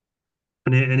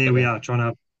 and here we are trying to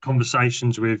have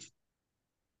conversations with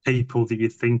people that you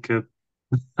think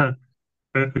are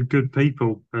good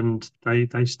people, and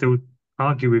they still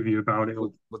argue with you about it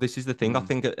all. Well, this is the thing. I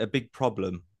think a big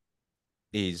problem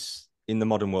is in the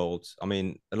modern world. I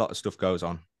mean, a lot of stuff goes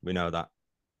on. We know that.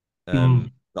 A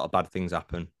lot of bad things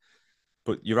happen.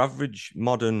 But your average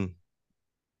modern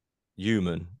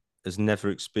human has never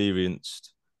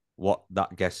experienced what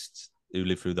that guest who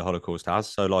lived through the Holocaust has.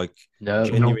 So, like,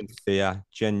 genuine fear,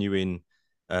 genuine,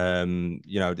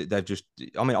 they've just,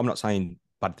 I mean, I'm not saying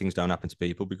bad things don't happen to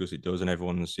people, because it does, and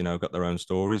everyone's, got their own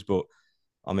stories. But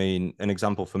I mean, an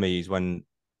example for me is when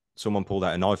someone pulled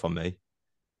out a knife on me.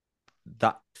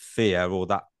 That fear or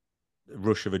that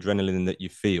rush of adrenaline that you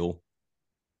feel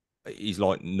is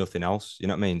like nothing else. You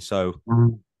know what I mean? So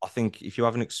I think if you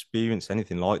haven't experienced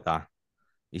anything like that,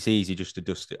 it's easy just to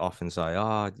dust it off and say,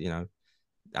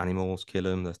 animals, kill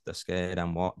them, they're scared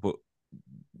and what, but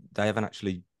they haven't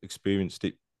actually experienced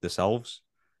it themselves.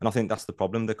 And I think that's the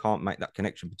problem. They can't make that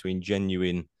connection between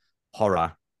genuine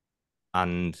horror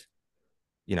and,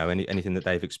 anything that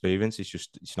they've experienced.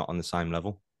 It's not on the same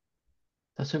level.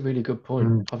 That's a really good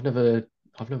point. I've never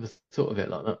thought of it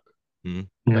like that. Yeah.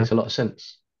 Makes a lot of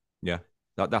sense. Yeah.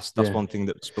 That's one thing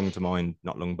that sprung to mind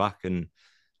not long back. And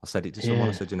I said it to someone.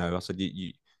 I said,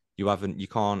 you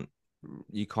can't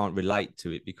relate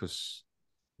to it because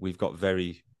we've got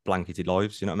very blanketed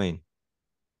lives, you know what I mean?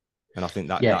 And I think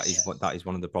that is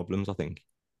one of the problems, I think.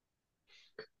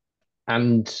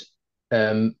 And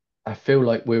I feel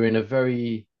like we're in a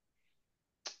very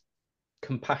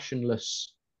compassionless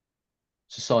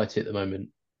society at the moment.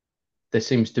 There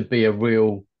seems to be a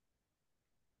real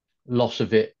loss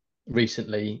of it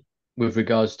recently with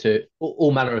regards to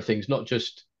all manner of things, not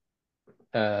just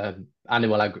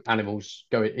animals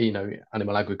going,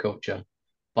 animal agriculture,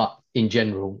 but in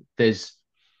general, there's,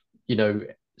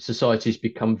 society's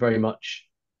become very much,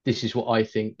 this is what I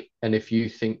think, and if you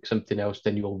think something else,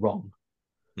 then you're wrong.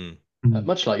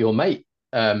 Much like your mate,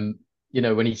 when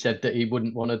he said that he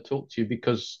wouldn't want to talk to you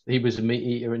because he was a meat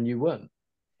eater and you weren't.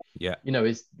 Yeah.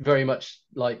 It's very much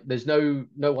like there's no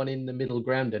one in the middle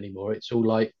ground anymore. It's all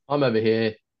like, I'm over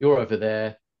here, you're over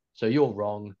there, so you're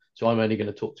wrong. So I'm only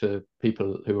going to talk to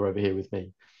people who are over here with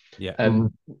me. Yeah.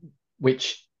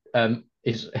 Which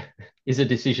is a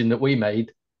decision that we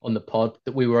made on the pod,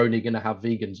 that we were only going to have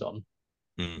vegans on,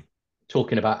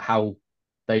 talking about how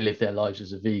they live their lives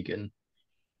as a vegan,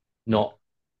 not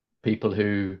people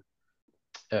who,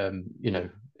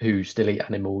 who still eat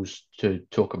animals, to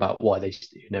talk about why they,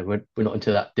 we're not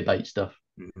into that debate stuff.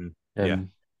 Yeah,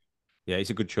 it's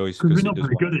a good choice because we're not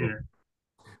very good at it.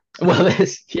 Well,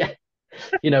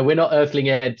 we're not Earthling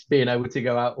Ed being able to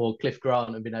go out, or Cliff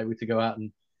Grant and being able to go out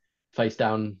and face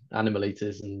down animal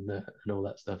eaters and all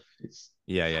that stuff. It's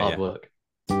hard work.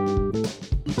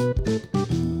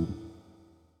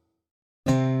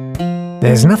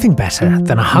 There's nothing better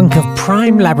than a hunk of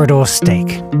prime Labrador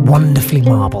steak, wonderfully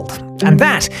marbled. And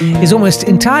that is almost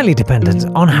entirely dependent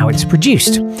on how it's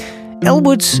produced.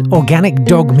 Elwood's Organic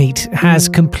Dog Meat has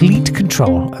complete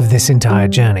control of this entire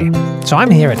journey. So I'm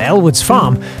here at Elwood's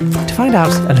farm to find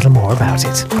out a little more about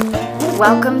it.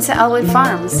 Welcome to Elwood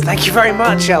Farms. Thank you very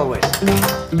much, Elwood.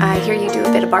 I hear you do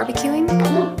a bit of barbecuing?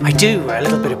 I do a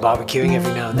little bit of barbecuing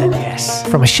every now and then, yes.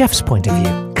 From a chef's point of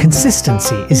view,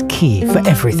 consistency is key for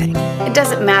everything. It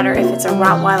doesn't matter if it's a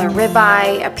Rottweiler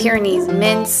ribeye, a Pyrenees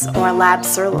mince, or a Lab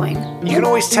sirloin. You can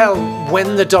always tell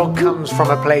when the dog comes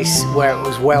from a place where it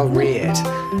was well reared.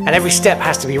 And every step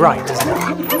has to be right, doesn't it?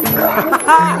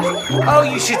 Oh,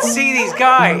 you should see these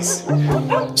guys.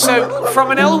 So,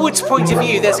 from an Elwood's point of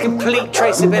view, there's complete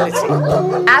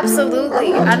traceability.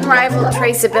 Absolutely. Unrivaled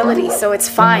traceability, so it's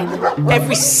fine.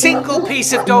 Every single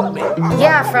piece of dog meat.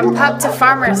 Yeah, from pub to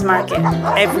farmer's market.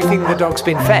 Everything the dog's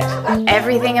been fed.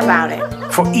 Everything about it.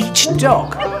 For each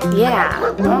dog.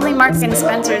 Yeah, only Marks and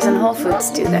Spencer's and Whole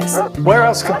Foods do this. Where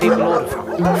else can people order from?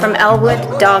 From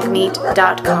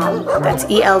elwooddogmeat.com. That's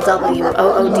ELWOOD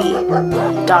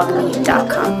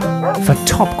dogmeat.com. For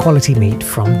top quality meat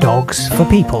from dogs for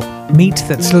people, meat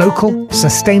that's local,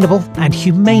 sustainable, and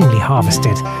humanely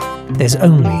harvested, there's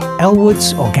only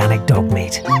Elwood's Organic Dog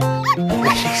Meat.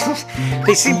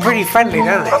 They seem pretty friendly,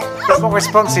 don't they? They're more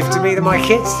responsive to me than my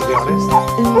kids, to be honest.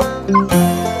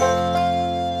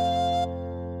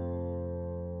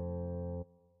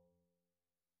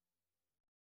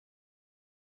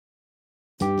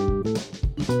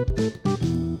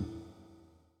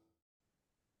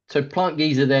 So Plant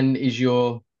Geezer then is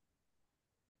your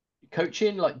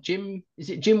coaching, like gym? Is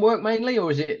it gym work mainly,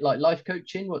 or is it like life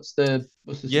coaching? What's the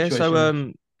situation?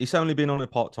 So it's only been on a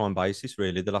part-time basis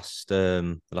really the last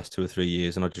 2 or 3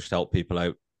 years, and I just help people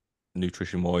out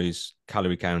nutrition wise,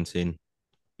 calorie counting,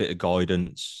 bit of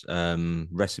guidance,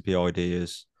 recipe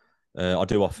ideas. I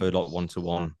do offer like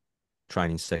one-to-one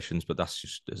training sessions, but that's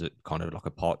just as a kind of like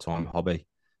a part-time hobby.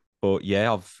 But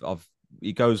yeah,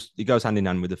 it goes hand in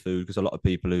hand with the food, because a lot of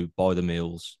people who buy the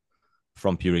meals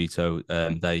from Purito,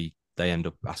 they end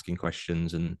up asking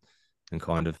questions and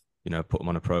kind of put them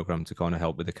on a program to kind of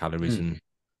help with the calories and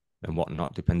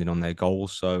whatnot, depending on their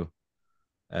goals. So,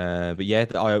 but yeah,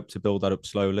 I hope to build that up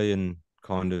slowly, and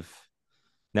kind of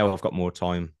now I've got more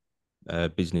time,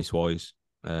 business wise,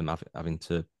 having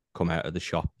to come out of the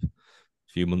shop a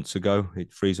few months ago.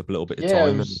 It frees up a little bit of Yeah,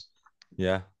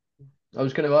 time. I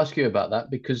was going to ask you about that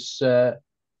because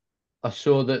I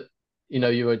saw that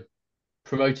you were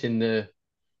promoting the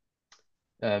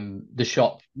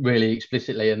shop really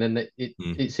explicitly, and then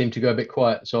it seemed to go a bit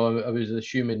quiet. So I was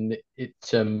assuming that it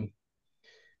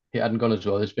hadn't gone as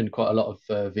well. There's been quite a lot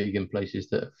of vegan places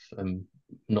that have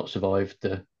not survived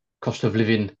the cost of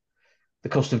living, the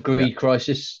cost of greed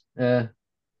crisis. Yeah,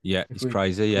 if it's we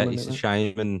crazy. Yeah, calling it it's a that.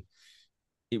 shame, and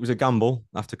it was a gamble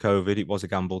after COVID. It was a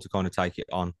gamble to kind of take it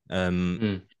on.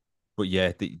 Mm. But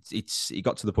yeah, it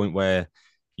got to the point where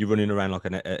you're running around like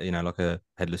like a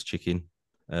headless chicken.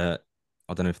 I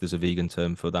don't know if there's a vegan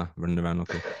term for that, running around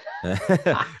like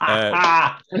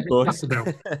a. But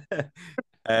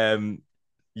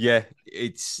yeah,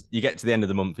 you get to the end of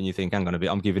the month and you think, hang on a bit,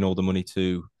 I'm giving all the money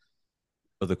to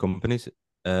other companies,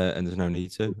 and there's no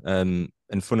need to.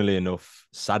 And funnily enough,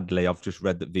 sadly, I've just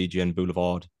read that VGN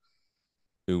Boulevard,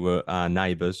 who were our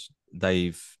neighbours,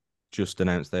 they've just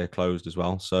announced they're closed as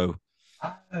well. So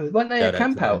Weren't they a shout out to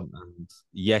camp out? them. And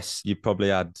yes, you probably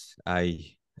had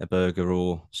a burger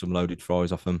or some loaded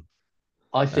fries off them.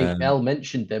 I think Um, Elle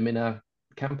mentioned them in our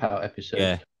camp out episode.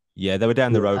 yeah, yeah, they were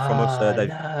down the road from us. Ah,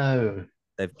 no.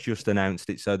 They've just announced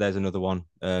it, so there's another one.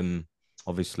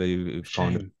 Obviously, we've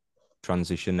kind of Shame.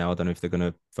 transitioned now. I don't know if they're going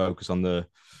to focus on the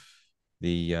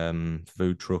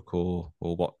food truck or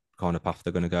what kind of path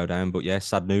they're going to go down. But yeah,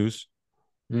 sad news.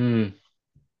 Mm.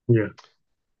 Yeah.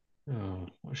 Oh,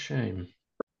 what a shame.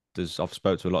 I've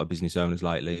spoke to a lot of business owners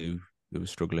lately who are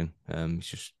struggling. It's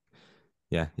just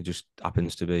it just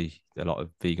happens to be a lot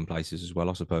of vegan places as well,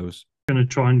 I suppose. Going to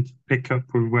try and pick up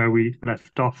with where we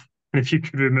left off. And if you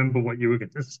could remember what you were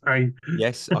going to say.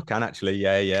 Yes, I can actually.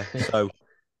 Yeah. So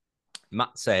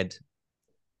Matt said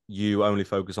you only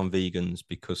focus on vegans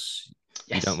because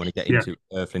you don't want to get into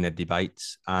earthly Ned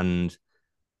debates. And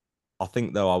I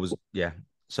think though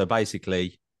So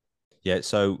basically,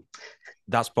 so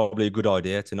that's probably a good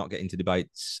idea to not get into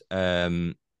debates.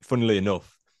 Funnily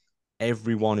enough,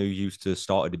 everyone who used to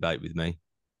start a debate with me,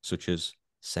 such as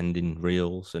sending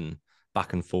reels and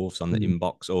back and forths on the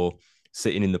inbox or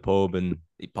sitting in the pub and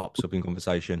it pops up in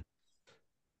conversation,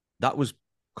 that was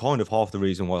kind of half the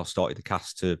reason why I started the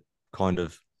cast, to kind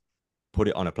of put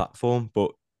it on a platform.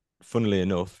 But funnily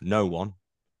enough, no one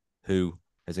who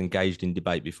has engaged in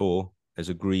debate before has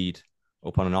agreed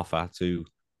upon an offer to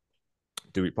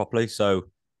do it properly. So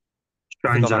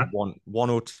I think I've had one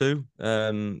or two,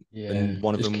 and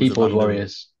one of them was keyboard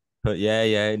warriors. But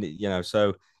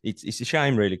so it's a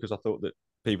shame really, because I thought that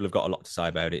people have got a lot to say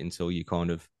about it until you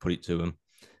kind of put it to them,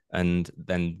 and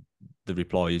then the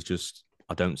reply is just,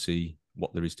 I don't see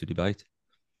what there is to debate,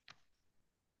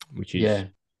 which is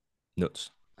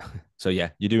nuts. So yeah,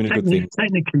 you're doing a good thing.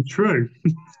 Technically true.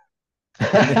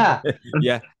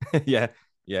 yeah.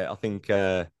 I think,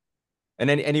 and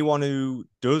anyone who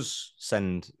does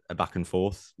send a back and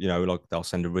forth, like they'll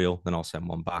send a reel, then I'll send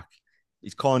one back.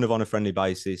 It's kind of on a friendly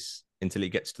basis until it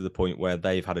gets to the point where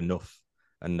they've had enough,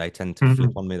 and they tend to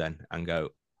flip on me then and go,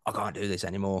 I can't do this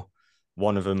anymore.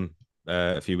 One of them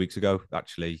a few weeks ago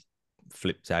actually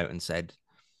flipped out and said,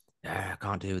 I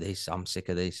can't do this. I'm sick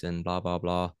of this and blah, blah,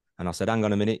 blah. And I said, hang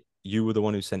on a minute. You were the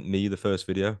one who sent me the first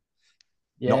video.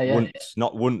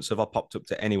 Not once have I popped up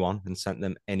to anyone and sent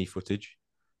them any footage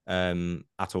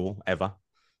at all, ever.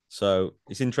 So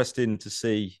it's interesting to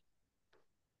see,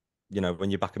 when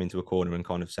you back them into a corner and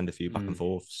kind of send a few back and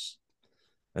forths,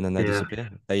 and then they disappear.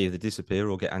 They either disappear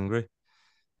or get angry,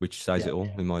 which says it all,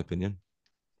 in my opinion.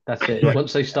 That's it.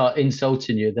 Once they start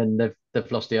insulting you, then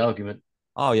they've lost the argument.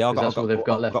 Oh yeah, that's all they've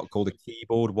got left. I got called a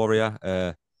keyboard warrior.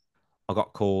 I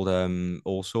got called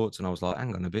all sorts, and I was like,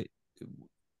 hang on a bit.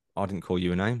 I didn't call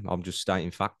you a name. I'm just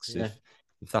stating facts. Yeah.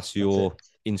 If that's your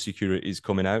insecurities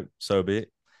coming out, so be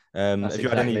it. Have you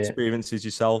had any experiences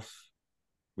yourself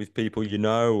with people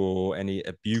or any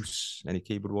abuse, any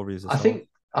keyboard warriors? I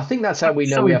think that's how we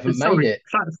know we haven't made it.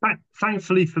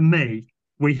 Thankfully for me,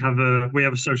 we have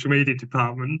a social media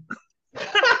department.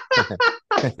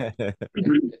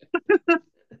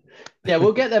 Yeah,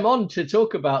 we'll get them on to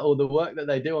talk about all the work that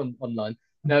they do online.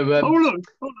 No, look,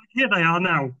 here they are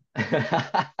now.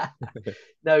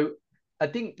 No, I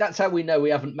think that's how we know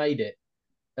we haven't made it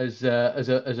as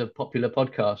a popular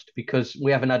podcast, because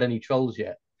we haven't had any trolls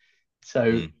yet.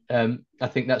 So I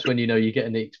think that's when you're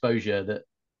getting the exposure, that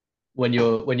when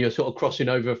you're sort of crossing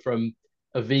over from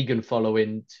a vegan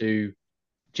following to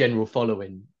general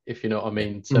following, if you know what I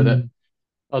mean, so that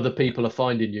other people are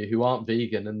finding you who aren't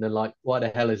vegan, and they're like, why the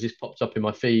hell has this popped up in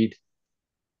my feed?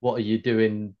 What are you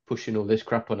doing pushing all this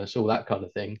crap on us? All that kind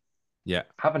of thing. Yeah.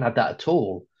 Haven't had that at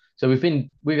all. So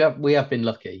we have been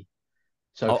lucky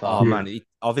so Oh, far. man,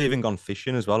 I've even gone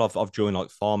fishing as well. I've joined like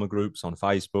farmer groups on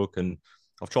Facebook, and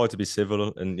I've tried to be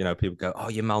civil. And people go, "Oh,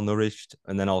 you're malnourished,"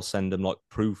 and then I'll send them like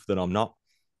proof that I'm not,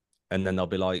 and then they'll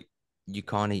be like, "You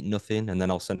can't eat nothing," and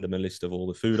then I'll send them a list of all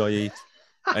the food I eat,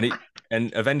 and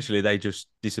eventually they just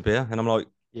disappear, and I'm like,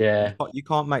 Yeah. you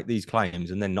can't make these claims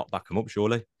and then not back them up,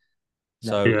 surely.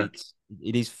 No. So Yeah.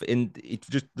 it's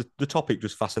just the topic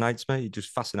just fascinates me. It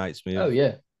just fascinates me. Oh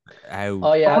yeah. How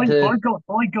Oh yeah. I got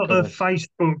Go a on.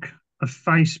 Facebook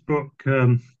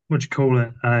what do you call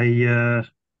it? A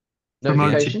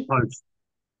promoted Notification. post.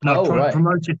 No, Oh right.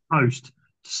 promoted post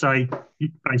to say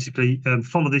basically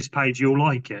follow this page, you'll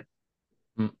like it.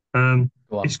 Go on.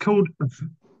 It's called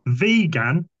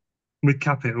Vegan with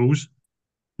capitals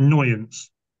annoyance.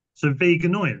 So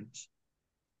vegannoyance.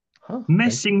 Huh, okay.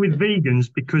 Messing with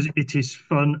vegans because it is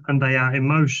fun and they are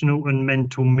emotional and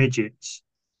mental midgets.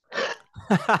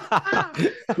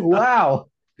 Wow.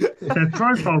 Their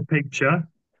profile picture,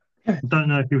 I don't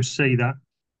know if you'll see that.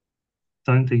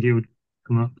 Don't think it would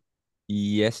come up.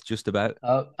 Yes, just about.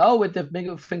 Oh, with the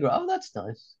middle finger. Oh, that's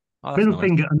nice. Oh, that's Middle nice.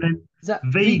 finger and then Is that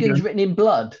vegan, vegans written in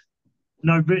blood?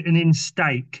 no, written in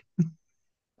steak.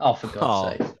 Oh, for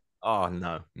God's sake. Oh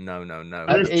no.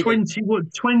 There's it-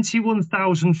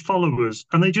 21,000 followers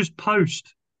and they just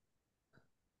post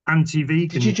anti-vegan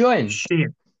Did you join? shit.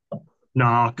 No,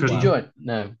 I Did couldn't. you join?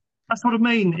 No. That's what I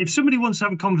mean. If somebody wants to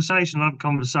have a conversation, I'll have a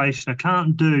conversation. I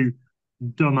can't do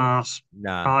dumbass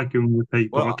Nah. arguing with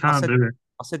people. Well, I can't do it.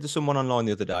 I said to someone online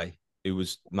the other day who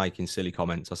was making silly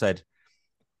comments. I said,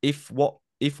 if what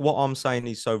I'm saying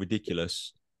is so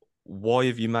ridiculous, why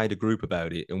have you made a group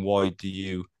about it, and why do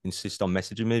you insist on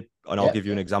messaging me? And I'll give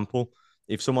you an example.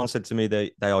 If someone said to me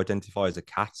they identify as a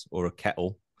cat or a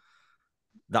kettle,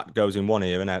 that goes in one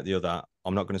ear and out the other.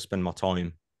 I'm not going to spend my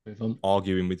time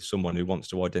arguing with someone who wants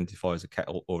to identify as a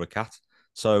kettle or a cat.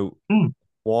 So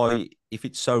why, if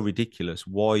it's so ridiculous,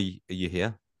 why are you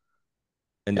here?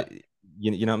 And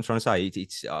you know what I'm trying to say?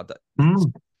 It's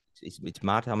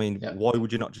mad. I mean, why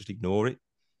would you not just ignore it?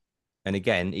 And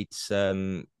again, it's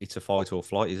a fight or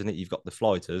flight, isn't it? You've got the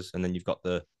flighters, and then you've got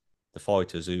the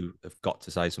fighters who have got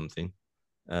to say something,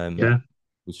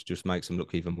 which just makes them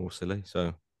look even more silly.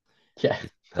 So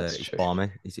that's it's true.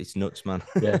 balmy. It's nuts, man.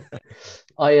 Yeah,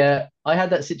 I had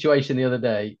that situation the other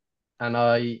day, and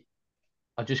I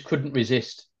just couldn't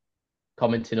resist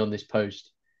commenting on this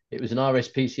post. It was an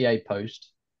RSPCA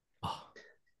post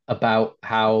about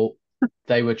how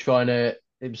they were trying to.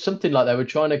 It was something like they were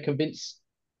trying to convince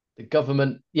the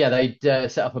government. Yeah, they'd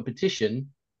set up a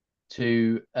petition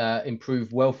to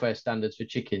improve welfare standards for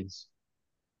chickens,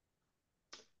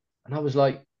 and I was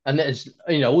like, and there's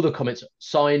all the comments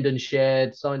signed and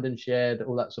shared,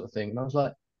 all that sort of thing, and I was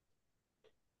like,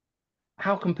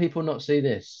 how can people not see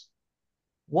this?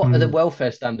 What are the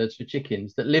welfare standards for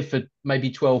chickens that live for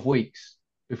maybe 12 weeks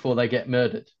before they get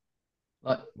murdered?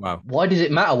 Like, wow. Why does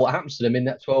it matter what happens to them in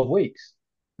that 12 weeks?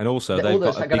 And also, all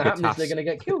that's going to happen is they're going to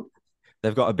get killed.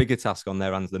 They've got a bigger task on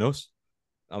their hands than us.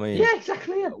 I mean, yeah,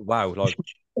 exactly. Yeah. Wow, like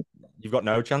you've got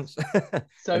no chance.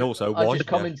 So and also, why? I just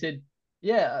commented.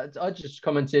 Yeah, I just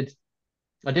commented.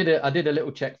 I did a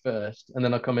little check first, and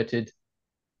then I commented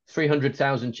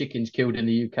 300,000 chickens killed in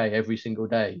the UK every single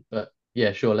day. But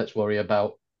yeah, sure, let's worry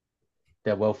about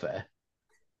their welfare.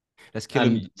 Let's kill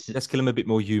them. Let's kill them a bit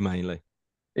more humanely.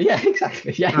 Yeah,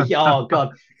 exactly. Yeah. Oh God,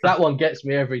 that one gets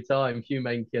me every time.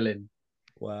 Humane killing.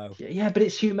 Wow. Yeah, but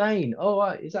it's humane. Oh,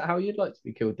 right. Is that how you'd like to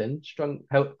be killed then? Strung,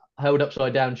 held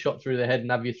upside down, shot through the head,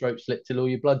 and have your throat slit till all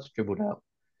your blood's dribbled out.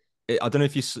 I don't know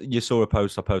if you saw a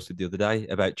post I posted the other day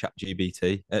about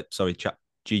ChatGPT.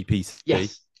 ChatGPT.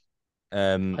 Yes.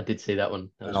 I did see that one.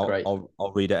 That was great.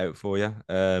 I'll read it out for you.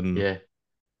 Yeah.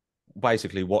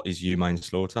 Basically, what is humane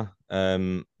slaughter?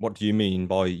 What do you mean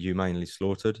by humanely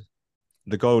slaughtered?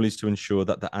 The goal is to ensure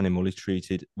that the animal is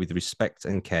treated with respect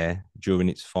and care during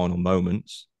its final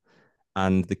moments.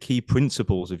 And the key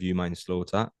principles of humane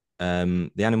slaughter,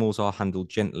 the animals are handled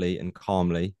gently and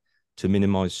calmly to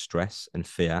minimize stress and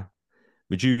fear.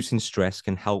 Reducing stress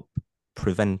can help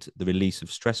prevent the release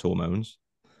of stress hormones.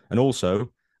 And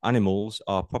also, animals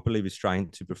are properly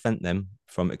restrained to prevent them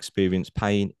from experiencing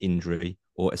pain, injury,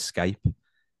 or escape.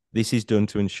 This is done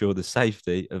to ensure the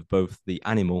safety of both the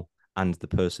animal and the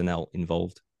personnel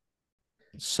involved.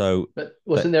 So, but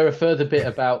wasn't there a further bit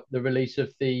about the release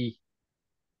of the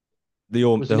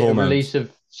hormones? Release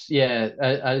of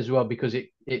as well, because it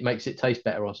makes it taste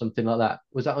better or something like that.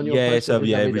 Was that on your post? So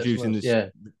reducing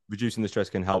the stress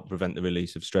can help prevent the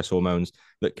release of stress hormones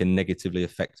that can negatively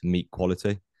affect meat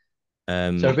quality.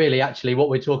 So really, actually, what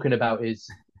we're talking about is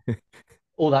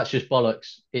all that's just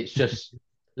bollocks. It's just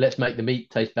let's make the meat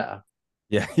taste better.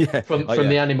 Yeah, yeah. From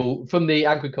the animal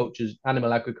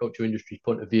agriculture industry's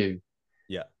point of view.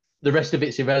 Yeah. The rest of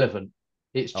it's irrelevant.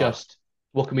 It's Oh. just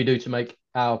what can we do to make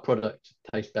our product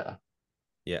taste better?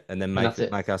 Yeah, and then that's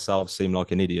it. make ourselves seem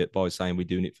like an idiot by saying we're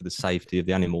doing it for the safety of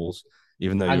the animals,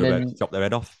 even though And you're then- about to chop their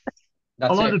head off.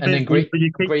 That's I like it. the And then bit where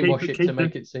you greenwash it to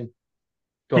make it seem.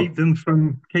 Go on.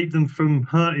 keep them from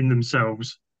hurting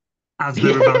themselves as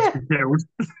they're about to be killed.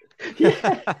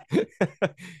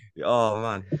 Oh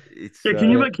man, it's Yeah,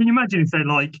 can you imagine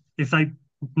if they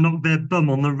knock their bum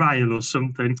on the rail or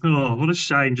something? Oh, what a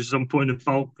shame! Just I'm putting a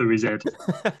bolt through his head.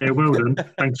 Yeah, well done.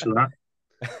 Thanks for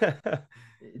that.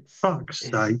 Fuck's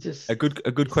sake. a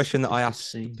good question that I ask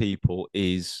obscene. people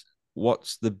is,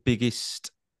 what's the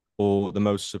biggest or the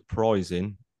most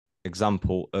surprising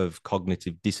example of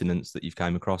cognitive dissonance that you've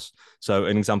came across? So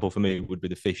an example for me would be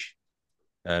the fish.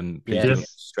 Please Yes. don't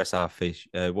stress our fish.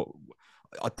 What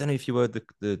I don't know if you heard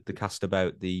the cast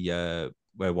about the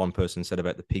where one person said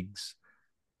about the pigs,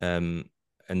 and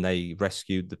they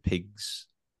rescued the pigs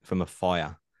from a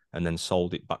fire and then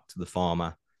sold it back to the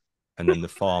farmer, and then the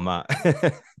farmer,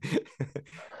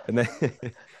 and then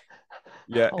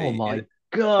yeah, Oh my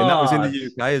God. and that was in the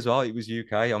UK as well. It was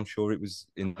UK. I'm sure it was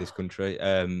in this country.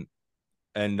 And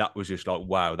that was just like,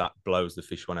 wow, that blows the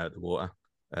fish one out of the water.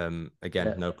 Again,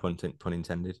 Yeah. no pun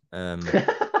intended.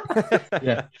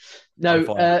 Yeah. No,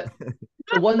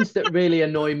 the ones that really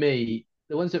annoy me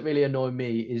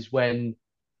is when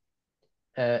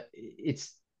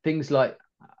it's things like,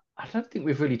 I don't think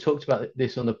we've really talked about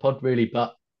this on the pod really,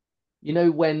 but you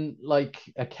know, when like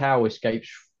a cow escapes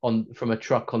from a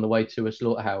truck on the way to a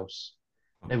slaughterhouse,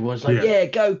 everyone's like, yeah,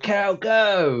 go cow,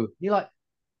 go. You're like,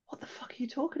 what the fuck are you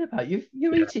talking about? You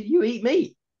eat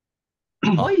meat.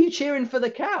 Are you cheering for the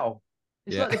cow?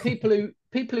 It's like the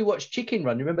people who watch Chicken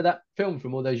Run. Remember that film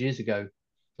from all those years ago,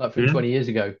 like from 20 years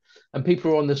ago, and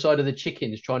people were on the side of the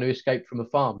chickens trying to escape from a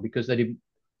farm because they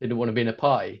didn't want to be in a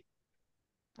pie,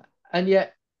 and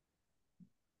yet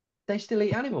they still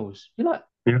eat animals. You're like,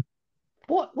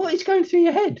 what is going through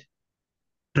your head?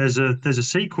 There's a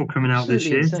sequel coming out this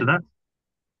year to that.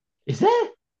 Is there?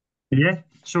 Yeah,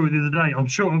 saw it the other day. I'm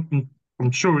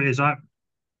sure it is.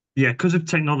 Yeah, because of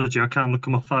technology, I can't look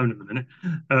at my phone at the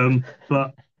minute.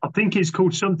 But I think it's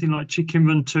called something like Chicken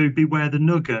Run 2 Beware the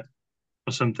Nugget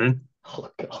or something. Oh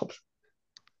God.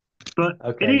 But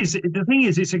it is. The thing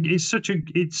is,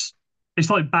 it's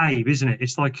like Babe, isn't it?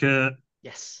 It's like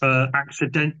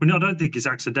accident. Well, no, I don't think it's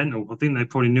accidental. I think they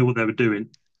probably knew what they were doing.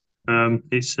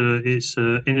 It's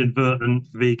a inadvertent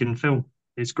vegan film.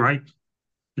 It's great.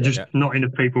 Just not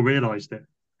enough people realised it.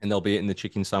 And they'll be eating the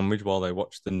chicken sandwich while they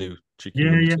watch the new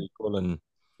Chicken Run sequel, and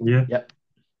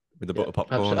with the butter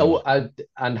popcorn.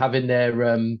 And having their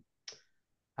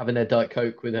Diet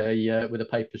Coke with a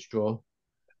paper straw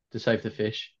to save the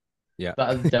fish. Yeah,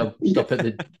 but they'll stop at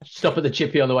the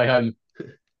chippy on the way home.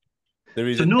 There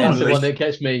is the one that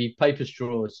gets me. Paper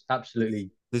straws,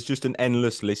 absolutely. There's just an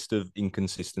endless list of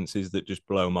inconsistencies that just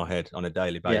blow my head on a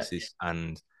daily basis,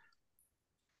 and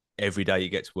every day it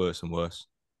gets worse and worse.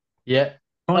 Yeah.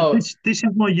 This is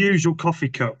my usual coffee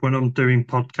cup when I'm doing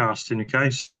podcasting, okay?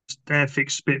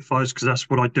 Airfix Spitfires, because that's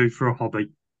what I do for a hobby.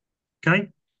 Okay?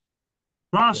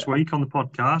 Last week on the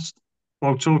podcast,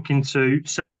 while talking to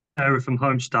Sarah from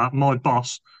Homestart, my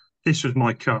boss, this was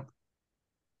my cup.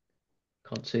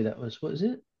 Can't see that was, what is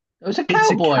it? It was a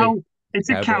cowboy. It's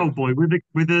a cowboy with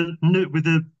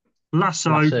a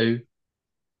lasso.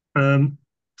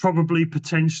 Probably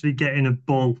potentially getting a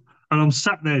bull. And I'm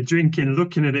sat there drinking,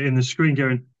 looking at it in the screen,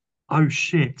 going, "Oh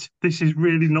shit, this is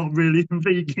really not really a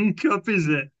vegan cup, is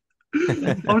it?"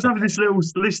 I was having this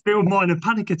little minor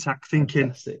panic attack, thinking,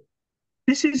 Fantastic.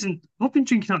 "This isn't." I've been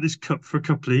drinking out this cup for a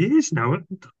couple of years now.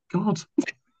 God.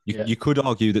 You could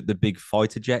argue that the big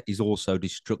fighter jet is also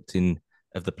destructing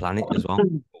of the planet as well.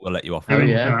 We'll let you off. There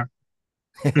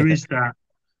is that.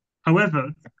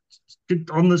 However,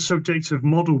 on the subject of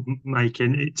model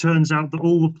making, it turns out that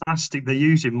all the plastic they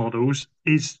use in models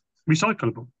is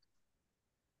recyclable.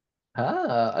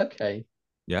 Ah, okay.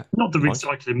 Yeah. Not that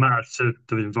recycling matters to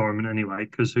the environment anyway,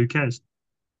 because who cares?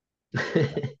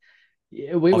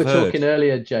 We were talking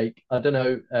earlier, Jake. I don't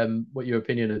know what your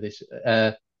opinion of this.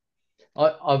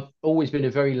 I've always been a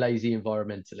very lazy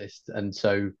environmentalist, and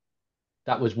so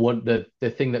that was the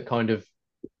thing that kind of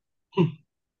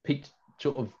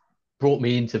sort of brought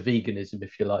me into veganism,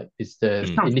 if you like, is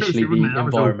initially the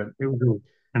environment. It was all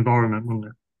environment, wasn't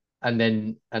it? And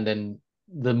then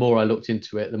the more I looked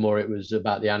into it, the more it was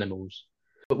about the animals.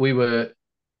 But we were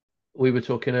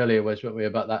talking earlier, Wes, weren't we,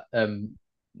 about that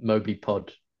Moby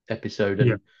Pod episode,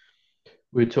 and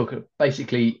we were talking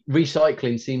basically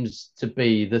recycling seems to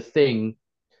be the thing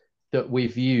that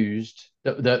we've used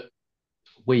that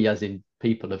we as in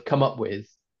people have come up with.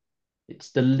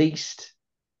 It's the least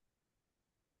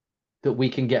that we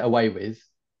can get away with.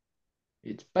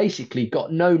 It's basically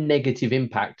got no negative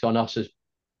impact on us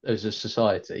as a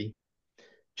society,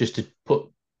 just to put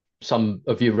some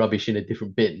of your rubbish in a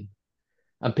different bin.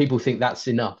 And people think that's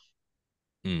enough.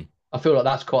 Mm. I feel like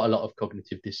that's quite a lot of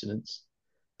cognitive dissonance,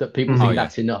 that people Oh, think yeah.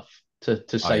 that's enough to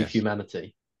save yes.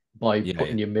 humanity by Yeah,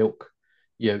 putting your milk,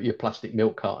 your plastic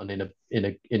milk carton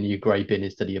in your grey bin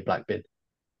instead of your black bin.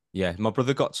 Yeah, my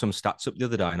brother got some stats up the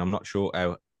other day, and I'm not sure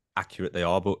how accurate they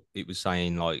are, but it was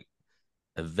saying like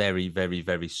a very, very,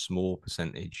 very small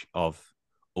percentage of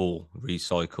all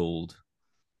recycled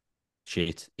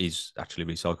shit is actually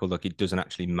recycled. Like it doesn't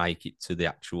actually make it to the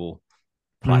actual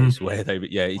place where they.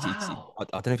 Yeah, Wow. I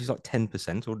don't know if it's like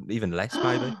 10% or even less,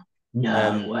 maybe.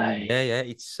 No way. Yeah,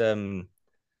 it's and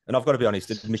I've got to be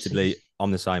honest. Admittedly,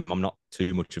 I'm the same. I'm not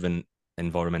too much of an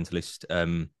environmentalist.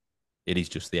 It is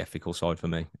just the ethical side for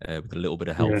me, with a little bit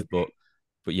of health. But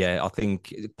yeah, I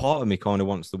think part of me kind of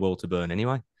wants the world to burn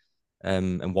anyway,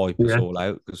 and wipe us all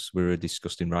out because we're a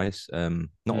disgusting race. Not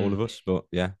all of us, but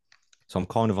yeah. So I'm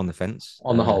kind of on the fence.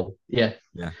 On the whole, yeah.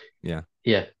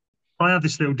 Yeah. I have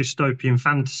this little dystopian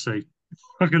fantasy.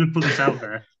 I'm going to put this out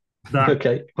there. That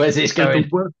Okay, where's this going?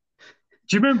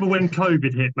 do you remember when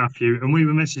COVID hit, Matthew, and we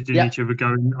were messaging each other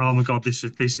going, "Oh my God, this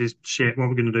is shit. What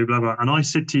we're going to do?" Blah blah. And I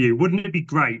said to you, "Wouldn't it be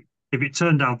great if it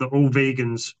turned out that all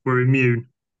vegans were immune?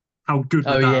 How good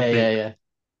would that be?"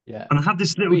 Yeah. And I have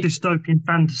this little dystopian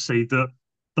fantasy that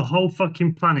the whole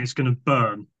fucking planet's going to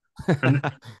burn and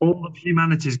all of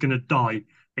humanity is going to die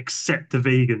except the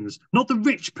vegans. Not the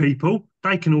rich people,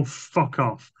 they can all fuck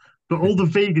off. But all the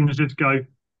vegans just go,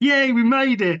 "Yay, we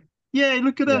made it. Yay,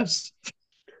 look at us."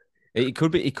 It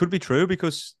could be true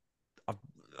because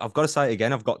I've got to say it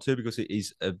again. I've got to because it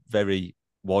is a very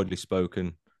widely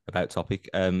spoken about topic.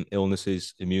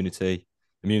 Illnesses, immunity,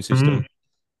 immune system.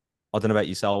 I don't know about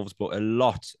yourselves, but a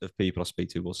lot of people I speak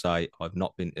to will say I've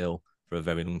not been ill for a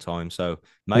very long time. So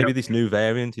maybe this new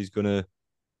variant is going to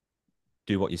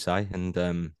do what you say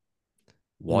and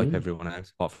wipe everyone out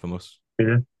apart from us.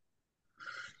 Yeah.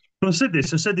 Well, I said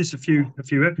this a few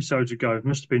episodes ago. It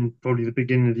must have been probably the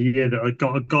beginning of the year that I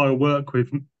got a guy I work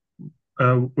with. We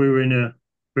were in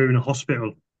a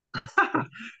hospital.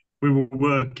 We were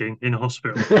working in a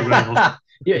hospital.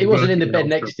 Yeah, he wasn't in the bed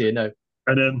next to you, no.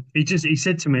 And he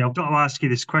said to me, "I've got to ask you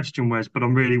this question, Wes, but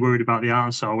I'm really worried about the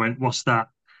answer." I went, "What's that?"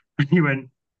 And he went,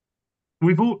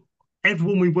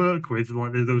 everyone we work with,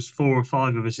 like there was 4 or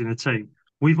 5 of us in a team,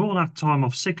 we've all had time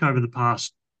off sick over the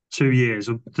past 2 years,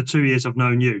 or the 2 years I've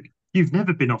known you. You've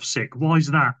never been off sick. Why is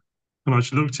that? And I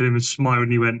just looked at him and smiled,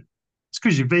 and he went, "It's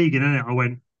because you're vegan, isn't it?" I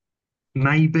went,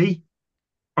 "Maybe.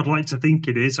 I'd like to think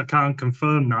it is. I can't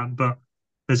confirm that, but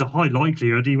there's a high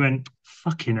likelihood." He went,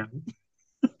 "Fucking hell."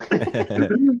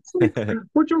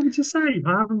 What do you want me to say?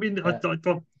 I haven't been.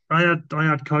 I had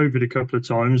COVID a couple of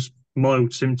times,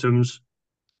 mild symptoms,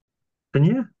 and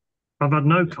yeah, I've had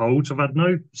no colds. I've had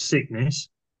no sickness.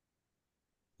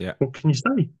 Yeah. What can you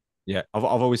say? Yeah, I've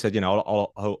always said,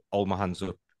 I'll hold my hands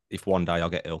up if one day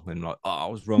I'll get ill and like, I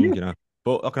was wrong,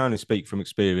 But I can only speak from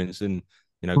experience and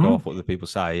go off what the people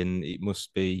say, and it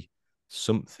must be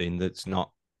something that's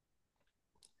not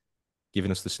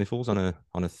giving us the sniffles on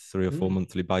a 3 or 4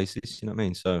 monthly basis. You know what I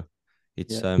mean? So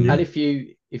it's and if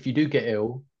you do get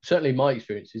ill, certainly my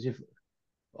experience is if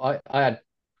I had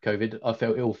COVID, I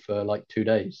felt ill for like 2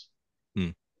 days.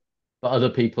 But other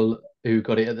people who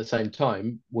got it at the same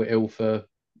time were ill for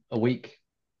a week,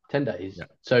 10 days. Yeah.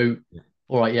 So,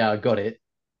 all right, I got it.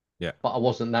 Yeah. But I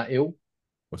wasn't that ill.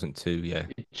 Wasn't too, yeah.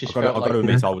 It just I've got to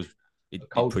admit, it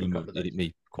cold pretty much hit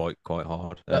me quite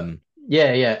hard. And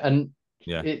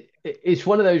it's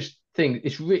one of those things.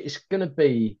 It's going to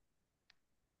be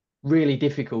really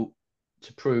difficult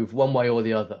to prove one way or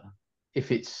the other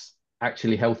if it's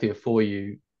actually healthier for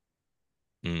you,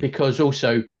 because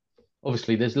also,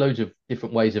 obviously, there's loads of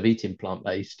different ways of eating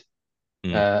plant-based.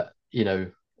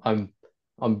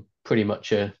 I'm pretty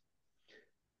much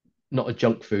not a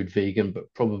junk food vegan,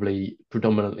 but probably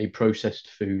predominantly processed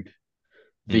food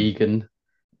vegan,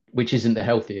 which isn't the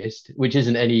healthiest, which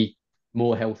isn't any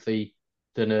more healthy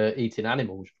than eating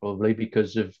animals, probably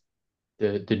because of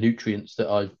the nutrients that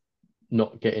I'm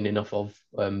not getting enough of.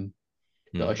 I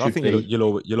think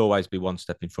you'll always be one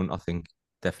step in front. I think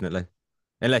definitely,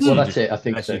 unless I think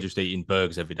unless you're just eating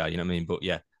burgers every day. You know what I mean? But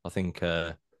yeah, I think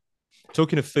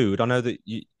talking of food, I know that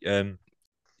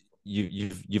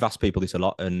you've asked people this a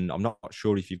lot, and I'm not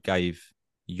sure if you gave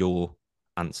your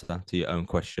answer to your own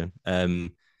question.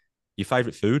 your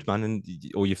favorite food, man,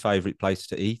 or your favorite place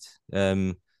to eat.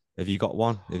 Have you got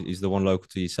one? Is there one local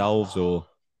to yourselves, or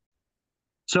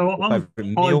So your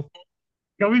favorite I meal?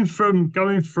 going from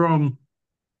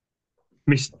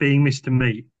being Mr.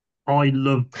 Meat. I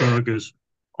love burgers.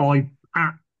 I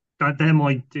at they're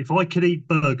my if I could eat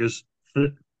burgers for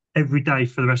every day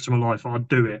for the rest of my life, I'd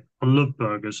do it. I love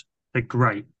burgers. They're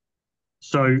great.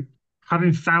 So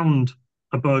having found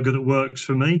a burger that works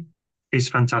for me is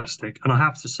fantastic. And I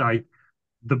have to say,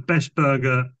 the best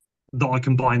burger that I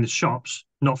can buy in the shops,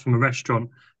 not from a restaurant,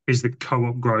 is the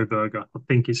Co-op Grow burger. I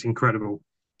think it's incredible.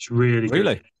 It's really good.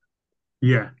 Really?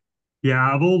 Yeah. Yeah.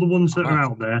 Out of all the ones that are Mad.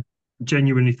 out there,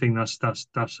 genuinely think that's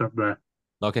up there.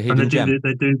 Like a And hidden gem,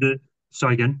 they do the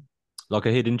sorry again. like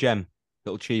a hidden gem,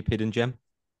 little cheap hidden gem.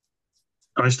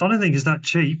 I still don't think it's that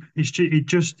cheap. It's cheap.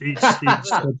 It's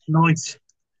a nice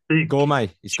thick Gourmet.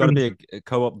 It's got to chunk. be a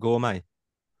co-op gourmet.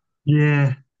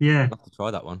 Yeah, yeah. I'll have to try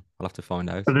that one. I'll have to find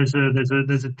out. But there's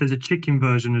a chicken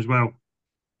version as well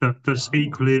that's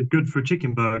equally as good for a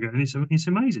chicken burger, and it's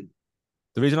amazing.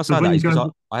 The reason I say Because when that you is because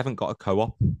go, I haven't got a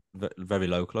co-op very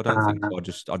local. I don't think.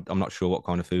 I'm not sure what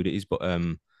kind of food it is, but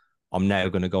I'm now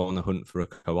going to go on the hunt for a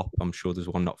co-op. I'm sure there's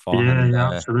one not far,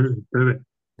 yeah, absolutely, do it.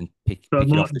 and pick But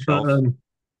it off the shelves.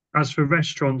 as for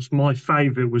restaurants, my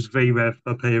favourite was VRev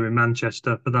up here in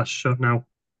Manchester, but that's shut now.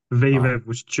 VRev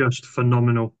was just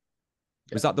phenomenal.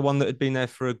 Was that the one that had been there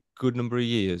for a good number of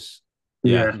years?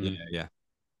 Yeah. Yeah.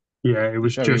 Yeah, it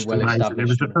was Very just well amazing. It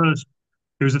was established.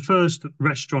 it was the first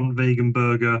restaurant vegan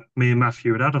burger me and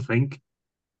Matthew had, I think.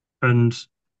 And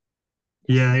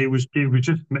yeah, it was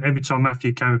just every time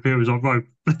Matthew came up here, it was like, right,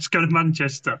 let's go to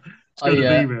Manchester. Let's go to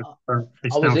VRev.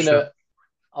 It's I was now in shut.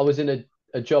 I was in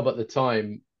a job at the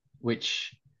time,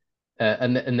 which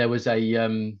and there was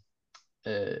a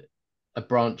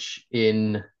branch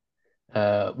in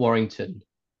Warrington,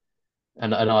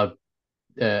 and I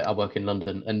work in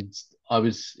London, and I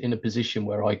was in a position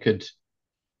where I could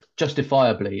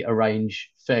justifiably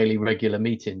arrange fairly regular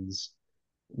meetings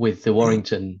with the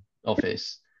Warrington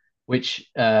office, which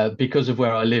because of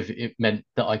where I live, it meant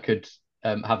that I could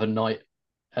have an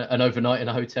overnight in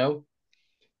a hotel.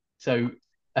 So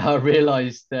I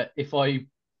realised that if I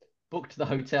booked the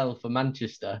hotel for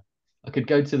Manchester, I could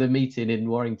go to the meeting in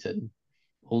Warrington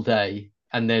all day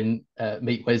and then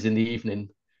meet Wes in the evening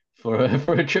for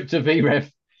a trip to VRev,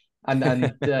 and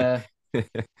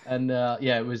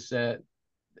yeah, it was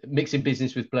mixing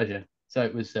business with pleasure. So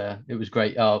it was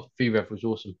great. VRev was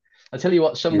awesome. I'll tell you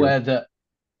what, somewhere that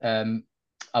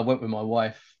I went with my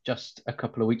wife just a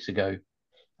couple of weeks ago,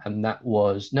 and that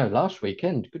was no last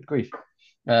weekend. Good grief,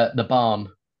 the Barn,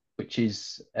 which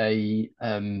is a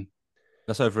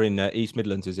That's over in East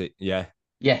Midlands, is it? Yeah.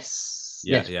 yes,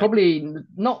 Yeah, yes, yeah. probably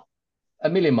not a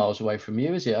million miles away from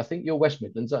you, is it? I think you're West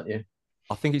Midlands, aren't you?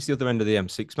 I think it's the other end of the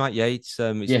M6, mate. Yeah, it's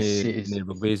Yes, it is. near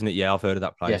Rugby, isn't it? Yeah, I've heard of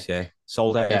that place. Yeah. Yeah,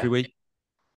 sold out Yeah. every week.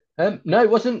 No, it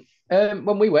wasn't.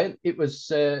 When we went, it was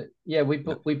yeah, we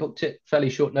booked it fairly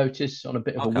short notice on a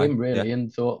bit of a Okay, whim, really,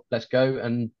 and thought let's go.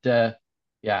 And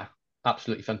yeah,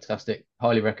 absolutely fantastic.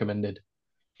 Highly recommended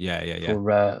Yeah.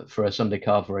 for a Sunday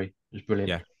carvery. It was brilliant.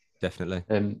 Yeah, definitely.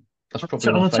 That's probably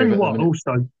So my I'll tell you favourite at what. the minute.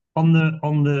 Also,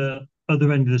 on the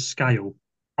other end of the scale,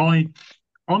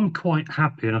 I'm quite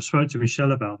happy, and I spoke to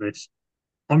Michelle about this.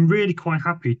 I'm really quite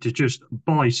happy to just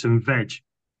buy some veg,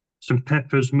 some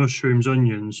peppers, mushrooms,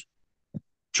 onions,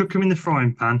 chuck them in the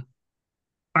frying pan,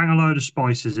 bang a load of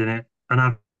spices in it, and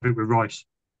have it with rice.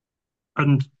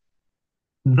 And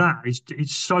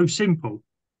it's so simple,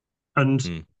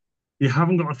 and you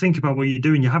haven't got to think about what you're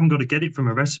doing. You haven't got to get it from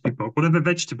a recipe book. Whatever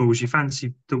vegetables you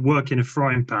fancy that work in a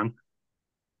frying pan,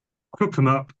 cook them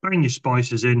up, bang your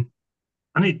spices in,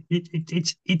 and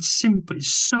it's simple.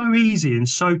 It's so easy and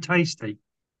so tasty.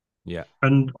 Yeah.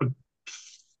 And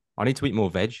I need to eat more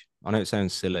veg. I know it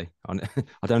sounds silly. I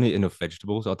don't eat enough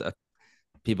vegetables.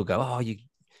 People go, "Oh,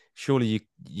 surely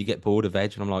you get bored of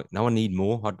veg," and I'm like, "No, I need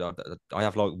more. I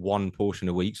have like one portion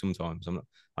a week sometimes.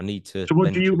 I need to." so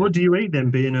what do you eat then?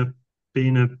 Being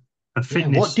a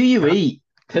fitness. What do you eat?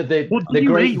 What do The you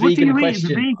great eat? What do vegan you eat as a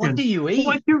question. vegan? What do you eat?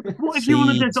 What if you're on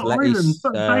a Seeds, desert island lettuce,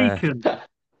 but bacon?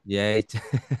 Yeah,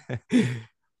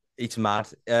 it's mad.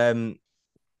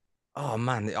 Oh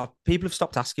man, people have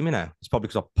stopped asking me now. It's probably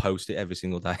because I post it every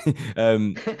single day.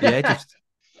 Yeah,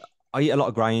 I eat a lot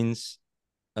of grains,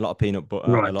 a lot of peanut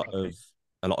butter, Right.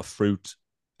 a lot of fruit.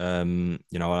 I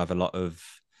have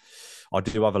I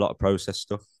do have a lot of processed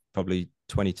stuff. Probably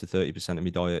 20 to 30% of my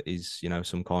diet is,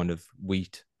 some kind of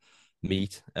wheat,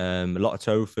 meat. A lot of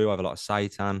tofu. I have a lot of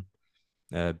seitan,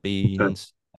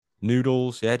 beans,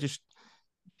 noodles. Yeah,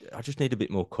 I just need a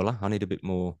bit more color. I need a bit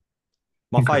more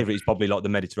My Okay. favourite is probably like the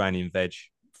Mediterranean veg,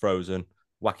 frozen,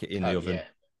 whack it in the oven yeah.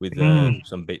 with Mm.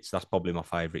 some bits. That's probably my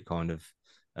favourite kind of.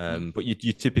 But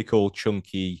your typical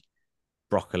chunky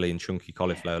broccoli and chunky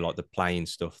cauliflower, like the plain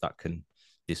stuff, that can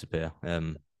disappear.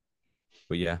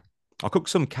 But yeah, I cooked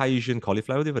some Cajun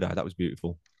cauliflower the other day. That was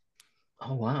beautiful.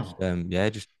 Oh wow.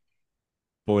 Just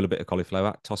boil a bit of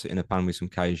cauliflower, toss it in a pan with some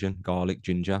Cajun, garlic,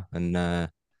 ginger, and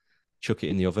chuck it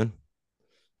in the oven.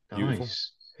 Beautiful,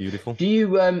 Nice. beautiful. Do you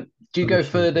go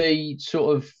for Absolutely. the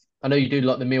sort of, I know you do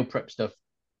like the meal prep stuff.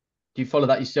 Do you follow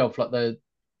that yourself, like the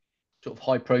sort of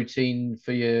high protein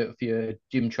for your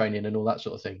gym training and all that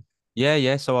sort of thing? Yeah,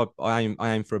 yeah. So I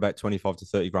aim for about 25 to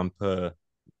 30 gram per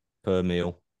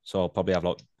meal. So I'll probably have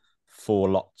like 4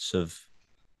 lots of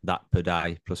that per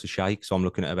day plus a shake. So I'm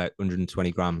looking at about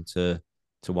 120 gram to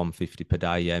 150 per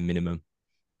day, yeah, minimum.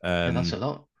 Yeah, that's Um, a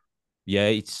lot. yeah,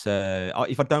 it's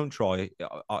if I don't try,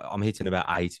 I'm hitting about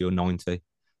 80 or 90,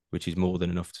 which is more than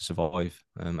enough to survive,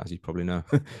 as you probably know.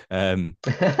 um,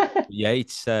 yeah,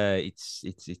 it's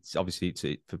obviously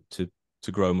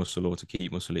to grow muscle or to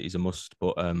keep muscle, it is a must.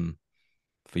 But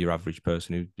for your average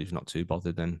person who's not too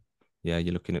bothered, then yeah,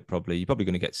 you're probably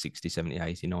going to get 60, 70,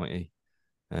 80, 90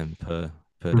 per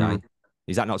day. Mm.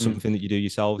 Is that not Mm. something that you do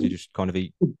yourselves? You just kind of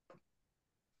eat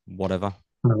whatever?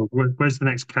 No, where's the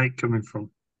next cake coming from?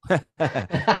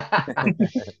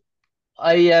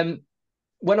 I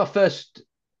when I first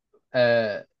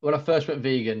went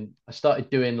vegan, I started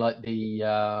doing like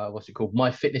the what's it called?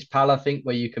 MyFitnessPal, I think,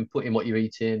 where you can put in what you're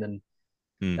eating and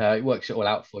Hmm. it works it all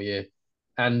out for you.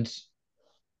 And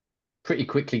pretty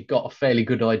quickly got a fairly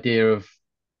good idea of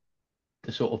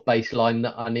the sort of baseline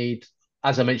that I need.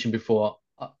 As I mentioned before,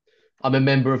 I'm a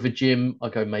member of a gym. I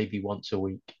go maybe once a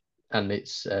week, and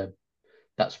that's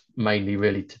mainly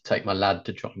really to take my lad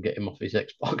to try and get him off his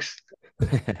Xbox,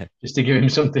 just to give him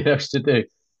something else to do.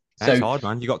 It's So hard,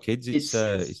 man. You got kids. It's it's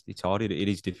uh, it's, it's hard. It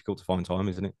is difficult to find time,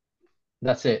 isn't it?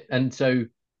 that's it. And so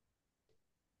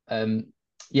um,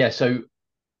 yeah, so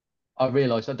I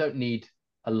realised I don't need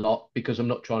a lot because I'm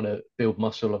not trying to build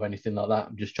muscle or anything like that.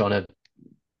 I'm just trying to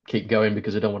keep going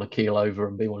because I don't want to keel over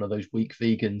and be one of those weak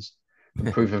vegans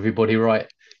and prove everybody right.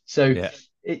 So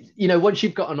Yeah, once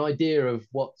you've got an idea of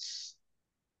what's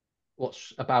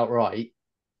about right,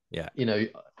 yeah,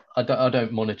 I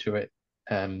don't monitor it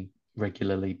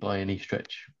regularly by any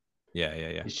stretch. yeah, yeah,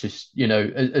 yeah. It's just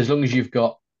as long as you've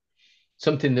got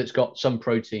something that's got some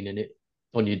protein in it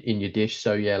in your dish.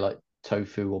 So yeah, like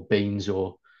tofu or beans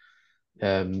or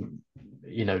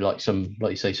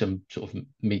like you say, some sort of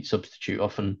meat substitute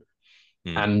often,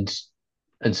 Hmm.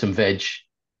 and some veg,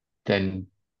 then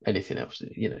anything else,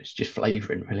 it's just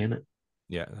flavoring really, isn't it?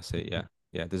 Yeah, that's it. Yeah,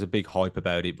 yeah. There's a big hype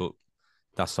about it, but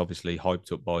that's obviously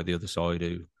hyped up by the other side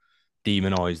who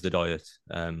demonize the diet.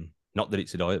 Not that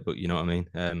it's a diet, but you know what I mean.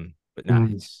 But nah,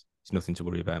 Mm. it's nothing to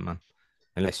worry about, man.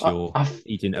 Unless I, you're I've,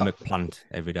 eating a McPlant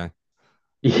every day.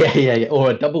 yeah,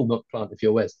 or a double nut plant if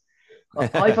you're West.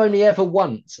 I've only ever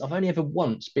once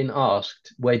been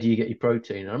asked, where do you get your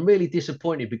protein? And I'm really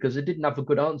disappointed because I didn't have a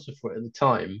good answer for it at the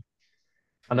time.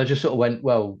 And I just sort of went,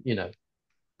 well,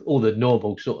 all the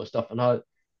normal sort of stuff. And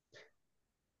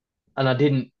I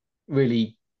didn't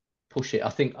really push it. I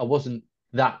think I wasn't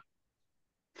that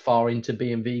far into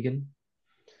being vegan.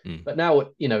 Mm. But now,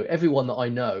 everyone that I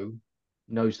know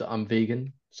knows that I'm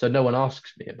vegan. So no one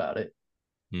asks me about it.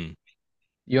 Mm.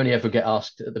 You only ever get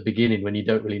asked at the beginning when you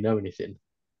don't really know anything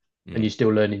and Mm. you're still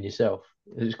learning yourself.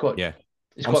 It's quite Yeah,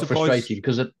 it's I'm quite surprised. frustrating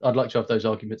because I'd like to have those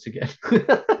arguments again.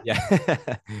 Yeah,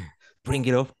 bring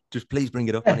it up. Just please bring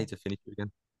it up. I need to finish it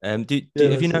again. Yeah, Have you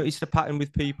that's it. noticed a pattern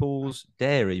with people's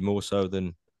dairy more so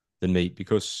than meat?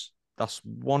 Because that's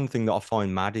one thing that I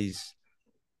find mad is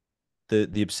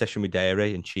the obsession with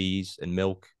dairy and cheese and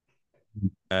milk.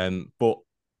 But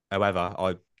however,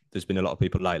 I there's been a lot of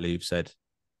people lately who've said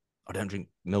I don't drink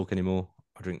milk anymore.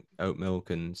 I drink oat milk,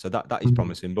 and so that is Mm.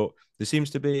 promising. But there seems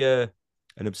to be an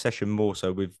obsession more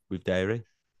so with dairy,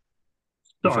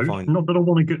 which I So, find. not that I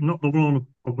want to get, not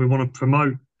that we want to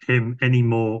promote him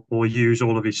anymore or use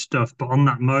all of his stuff, but on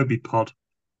that Moby pod,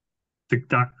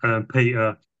 that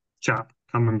Peter chap,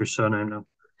 can't remember his surname now.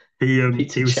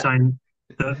 Pizza He was chat. saying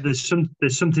that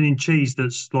there's something in cheese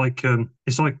that's like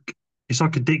it's like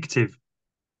addictive.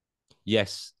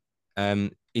 Yes.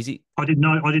 Is it I didn't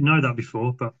know that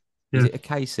before, but is yeah, it a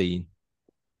casein?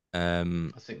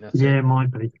 Um, I think that's yeah, it. it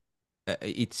might be.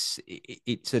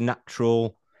 it's a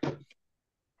natural.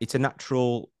 It's a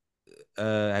natural.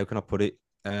 How can I put it?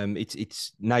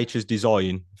 It's nature's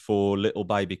design for little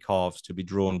baby calves to be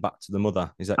drawn back to the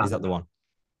mother. Is that the one?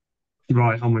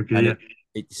 Right, I'm with you. And Yeah.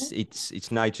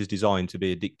 it's nature's design to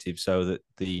be addictive, so that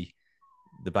the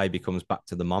baby comes back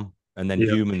to the mum. and then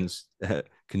humans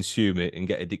consume it and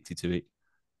get addicted to it,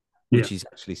 which is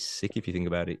actually sick if you think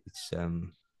about it. It's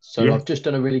So I've just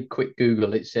done a really quick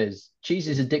Google. It says cheese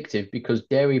is addictive because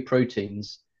dairy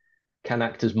proteins can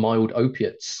act as mild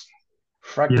opiates.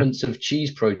 Fragments of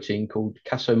cheese protein called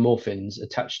casomorphins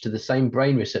attach to the same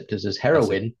brain receptors as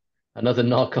heroin and other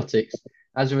narcotics.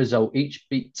 As a result, each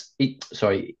bite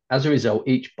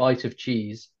of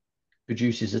cheese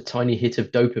produces a tiny hit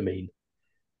of dopamine.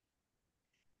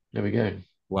 There we go.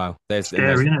 Wow, there's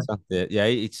yeah,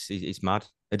 it's mad.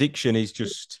 Addiction is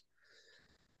just,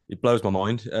 it blows my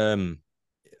mind. I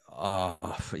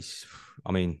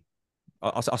mean,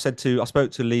 I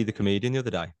spoke to Lee the comedian the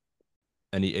other day,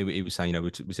 and he was saying,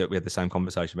 we had the same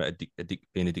conversation about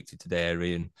being addicted to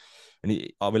dairy, and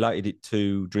I related it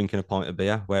to drinking a pint of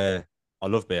beer, where I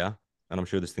love beer, and I'm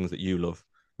sure there's things that you love,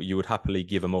 but you would happily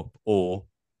give them up or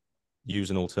use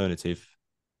an alternative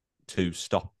to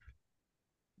stop,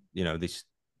 this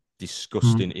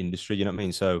disgusting industry. You know what I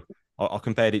mean? So I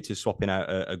compared it to swapping out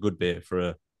a good beer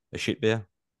for a shit beer,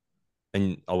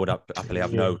 and I would happily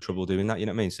have no trouble doing that. You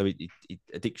know what I mean? So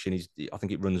addiction is, I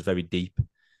think it runs very deep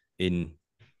in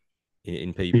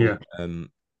people. Yeah.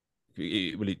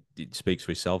 It speaks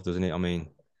for itself, doesn't it? I mean,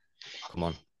 come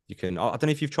on, you can. I don't know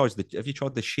if have you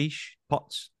tried the sheesh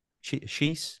pots?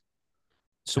 Sheesh.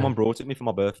 Someone brought it me for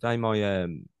my birthday. My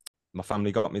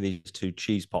family got me these 2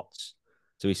 cheese pots.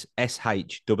 So it's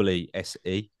SHEESE.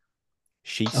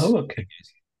 Sheesh. Oh, okay.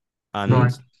 And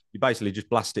you basically just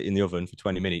blast it in the oven for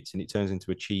 20 minutes and it turns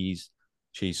into a cheese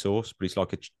sauce, but it's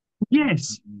like a...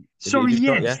 Yes. Sorry,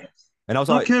 yes. Yeah. And I was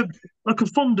like a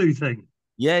fondue thing.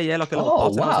 Yeah, like a little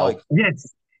pot. Wow. Like,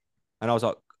 yes. And I was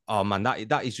like, oh man,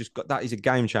 that is a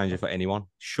game changer for anyone.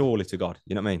 Surely to God.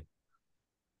 You know what I mean?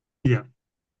 Yeah.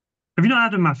 Have you not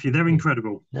had them, Matthew? They're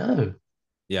incredible. No.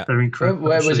 Yeah. They're incredible.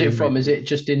 Where was it from? Is it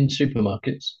just in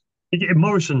supermarkets?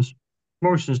 Morrison's.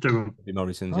 Morrison's do them.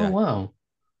 Morrison's, yeah. Oh, wow.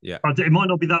 Yeah. It might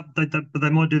not be that, but they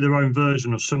might do their own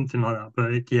version or something like that.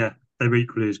 But they're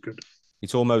equally as good.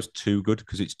 It's almost too good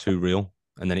because it's too real,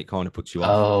 and then it kind of puts you off.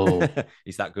 Oh.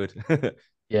 It's that good.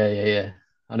 Yeah.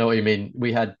 I know what you mean.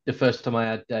 We had the first time I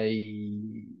had I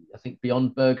think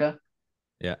Beyond Burger.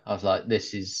 Yeah. I was like,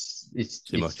 it's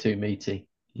too meaty.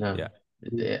 No.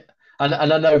 Yeah. And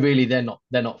I know really they're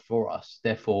not for us.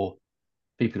 They're for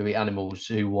people who eat animals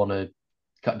who want to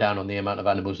cut down on the amount of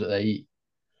animals that they eat.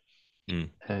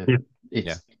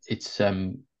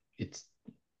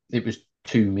 It was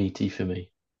too meaty for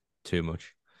me. Too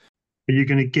much. Are you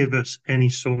going to give us any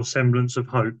sort of semblance of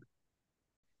hope?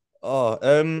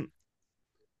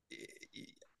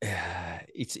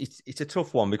 It's a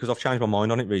tough one because I've changed my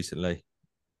mind on it recently.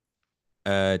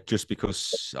 Just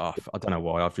because I don't know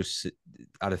why, I've just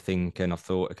had a think and I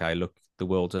thought, okay, look, the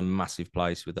world's a massive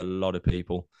place with a lot of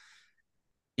people.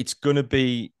 It's going to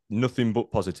be nothing but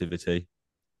positivity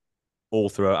all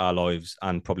throughout our lives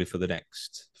and probably for the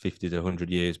next 50 to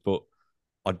 100 years. But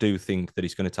I do think that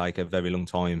it's going to take a very long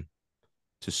time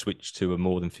to switch to a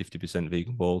more than 50%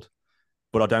 vegan world.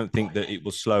 But I don't think that it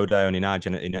will slow down in our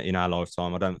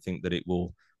lifetime. I don't think that it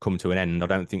will come to an end. I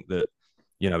don't think that,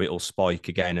 it'll spike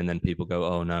again and then people go,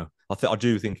 oh no. I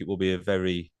do think it will be a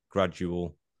very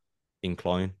gradual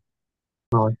incline.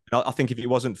 Right. I think if it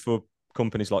wasn't for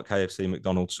companies like KFC,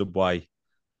 McDonald's, Subway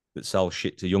that sell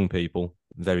shit to young people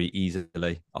very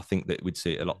easily, I think that we'd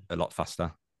see it a lot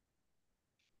faster.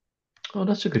 Oh,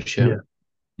 that's a good show.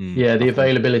 Yeah, the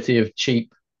availability of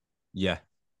cheap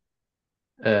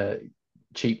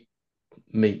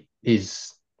meat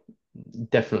is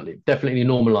definitely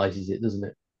normalizes it, doesn't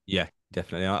it? Yeah,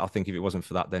 definitely. I think if it wasn't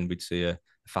for that, then we'd see a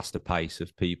faster pace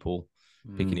of people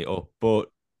picking it up. But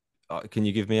can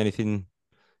you give me anything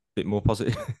a bit more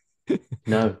positive?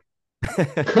 No.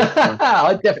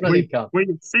 I definitely can't.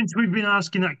 Since we've been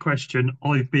asking that question,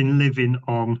 I've been living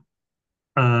on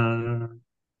a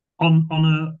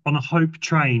hope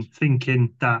train,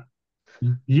 thinking that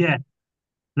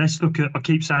let's look at. I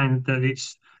keep saying that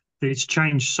it's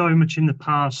changed so much in the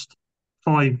past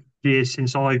 5 years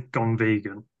since I've gone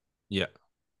vegan. Yeah,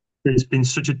 there's been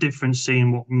such a difference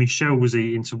seeing what Michelle was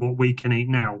eating to what we can eat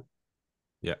now.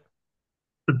 Yeah,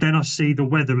 but then I see the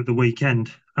weather at the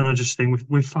weekend, and I just think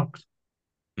we're fucked.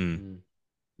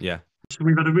 Yeah. So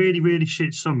we've had a really, really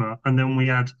shit summer, and then we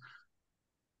had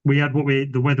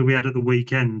the weather we had at the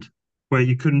weekend, where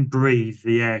you couldn't breathe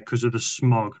the air because of the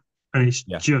smog, and it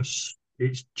just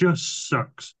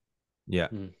sucks. Yeah.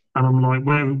 And I'm like,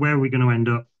 where are we going to end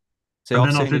up? See,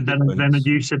 and then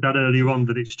you said that earlier on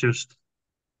that it's just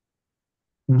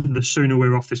the sooner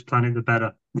we're off this planet, the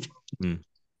better.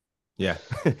 Yeah.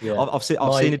 I've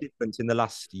seen a difference in the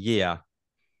last year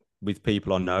with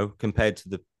people I know compared to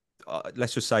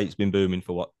let's just say it's been booming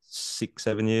for what,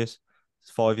 6-7 years,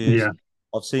 5 years. Yeah.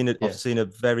 I've seen it. Yeah. I've seen a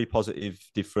very positive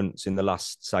difference in the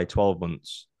last, say, 12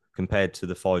 months compared to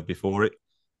the 5 before it.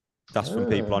 That's from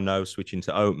people I know switching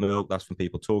to oat milk. That's from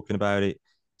people talking about it.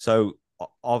 So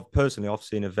I've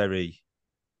seen a very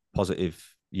positive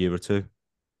year or two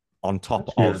on top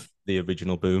of the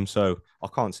original boom. So I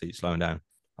can't see it slowing down.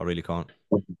 I really can't.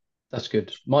 That's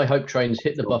good. My hope train's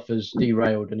hit the buffers,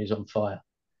 derailed, and is on fire.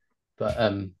 But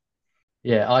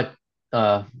yeah,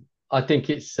 I think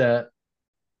it's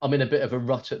I'm in a bit of a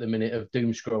rut at the minute of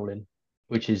doom scrolling,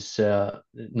 which is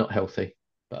not healthy.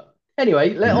 But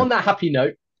anyway, on that happy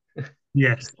note.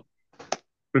 Yes.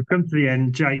 We've come to the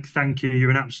end. Jake, thank you. You're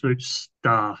an absolute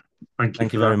star.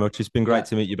 Thank you very much. It's been great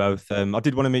to meet you both. I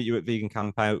did want to meet you at Vegan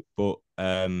Camp Out, but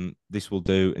this will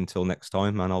do until next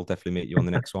time, and I'll definitely meet you on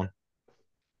the next one.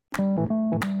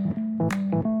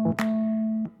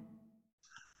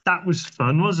 That was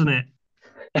fun, wasn't it?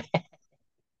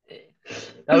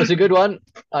 That was a good one.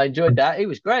 I enjoyed that. It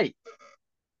was great.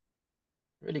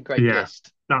 Really great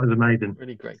guest. That was amazing.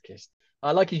 Really great guest.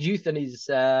 I like his youth and his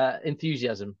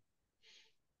enthusiasm.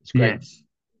 It's great. Yes.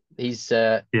 He's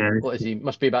what is he?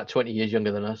 Must be about 20 years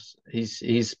younger than us.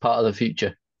 He's part of the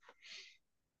future.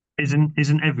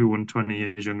 Isn't everyone 20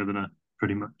 years younger than us,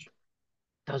 pretty much?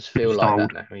 Does feel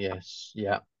like that now, yes.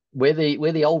 Yeah. We're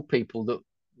the old people that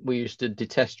we used to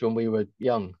detest when we were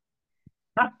young.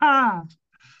 I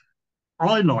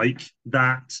like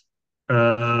that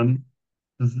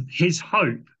his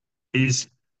hope is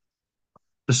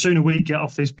the sooner we get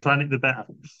off this planet, the better.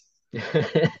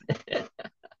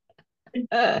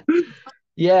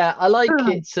 Yeah, I like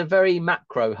it's a very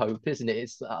macro hope, isn't it?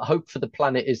 It's hope for the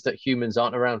planet is that humans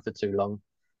aren't around for too long.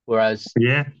 Whereas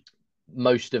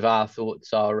most of our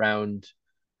thoughts are around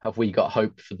have we got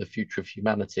hope for the future of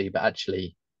humanity, but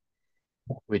actually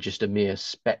we're just a mere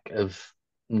speck of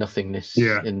nothingness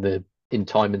in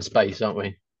time and space, aren't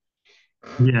we?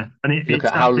 Yeah, and look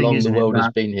at how long the world has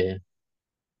been here.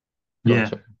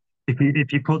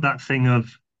 If you put that thing of,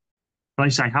 they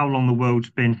say how long the world's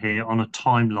been here on a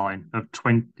timeline of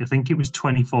 20, I think it was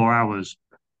 24 hours,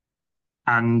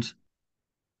 and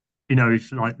you know,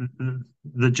 if like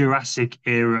the Jurassic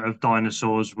era of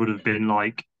dinosaurs would have been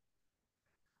like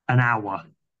an hour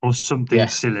or something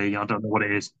silly, I don't know what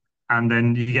it is, and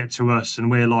then you get to us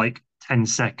and we're like 10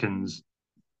 seconds.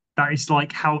 That is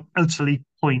like how utterly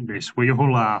pointless we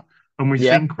all are, and we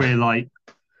think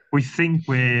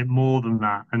we're more than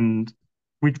that, and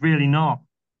we're really not.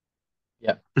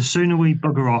 Yeah. The sooner we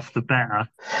bugger off, the better,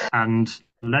 and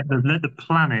let the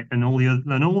planet and all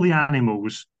the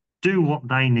animals do what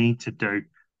they need to do,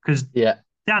 because the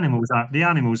animals aren't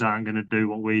going to do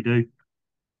what we do.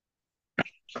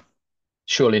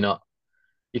 Surely not.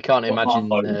 You can't imagine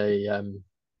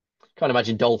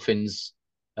dolphins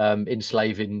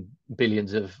enslaving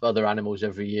billions of other animals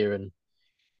every year and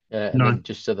then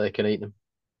just so they can eat them.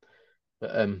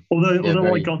 But,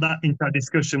 although I got that into that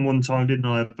discussion one time, didn't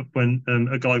I? When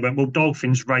a guy went, "Well,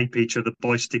 dolphins rape each other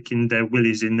by sticking their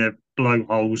willies in their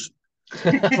blowholes."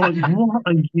 It's like, what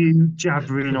are you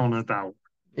jabbering on about?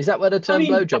 Is that where the term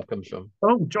blowjob comes from?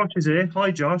 Oh, Josh is here.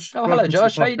 Hi, Josh. Oh, hello,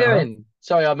 Josh. How you doing?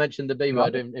 Sorry, I mentioned the B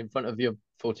word in front of your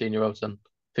 14-year-old son,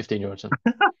 15-year-old son.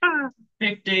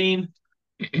 15.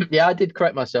 Yeah, I did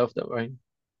correct myself. Don't worry.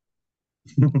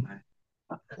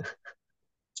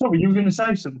 Sorry, you were going to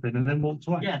say something and then walked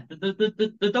away. Yeah,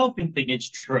 the dolphin thing is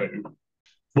true.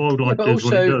 Wildlife does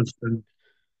what it does. And...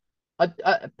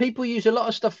 people use a lot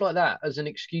of stuff like that as an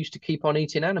excuse to keep on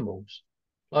eating animals.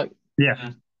 Like,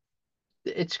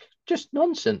 it's just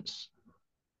nonsense.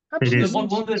 Absolutely.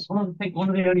 One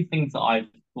of the only things that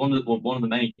one of the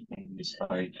many things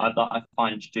I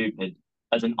find stupid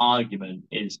as an argument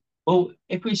is, well,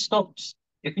 if we stopped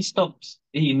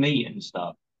eating meat and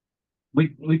stuff, we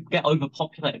get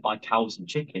overpopulated by cows and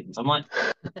chickens. I'm like,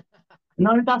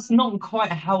 no, that's not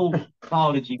quite how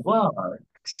biology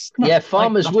works. Yeah,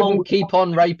 farmers wouldn't keep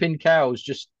on raping cows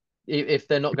just if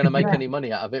they're not going to make any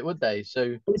money out of it, would they?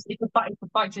 So it's the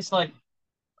fact it's like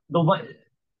the way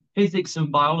physics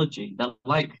and biology,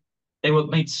 they were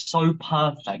made so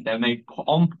perfect, they were made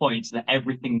on point so that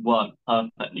everything worked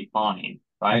perfectly fine,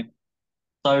 right?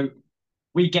 So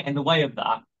we get in the way of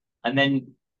that, and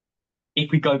then if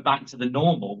we go back to the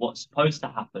normal, what's supposed to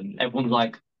happen? Everyone's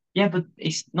like, yeah, but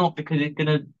it's not, because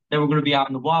they were gonna be out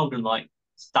in the wild and like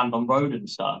stand on road and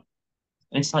stuff.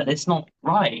 And it's like, it's not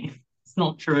right. It's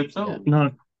not true at all.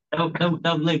 No,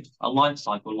 they'll live a life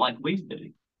cycle like we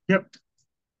do. Yep,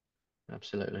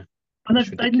 absolutely. And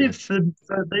they live for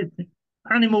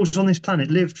animals on this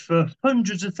planet lived for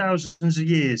hundreds of thousands of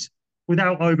years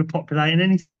without overpopulating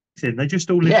anything They just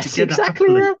all live Yes, together exactly.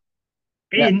 happily.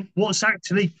 Yeah. In what's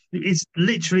actually is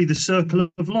literally the circle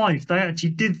of life. They actually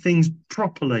did things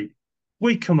properly.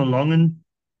 We come along and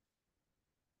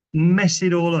mess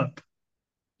it all up.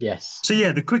 Yes. So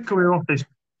yeah, the quicker we're off this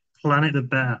planet, the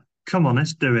better. Come on,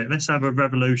 let's do it. Let's have a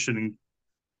revolution and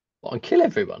What, and kill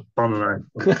everyone. I don't know.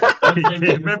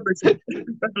 Yeah,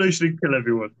 revolution and kill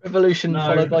everyone. Revolution No.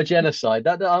 followed by genocide.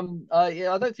 That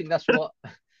yeah, I don't think that's what.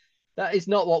 That is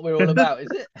not what we're all about,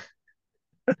 is it?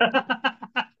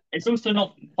 It's also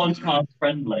not podcast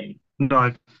friendly.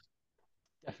 No.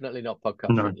 Definitely not podcast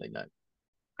No. friendly. No.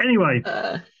 Anyway,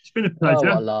 it's been a pleasure.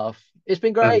 Oh, what a laugh! It's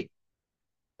been great.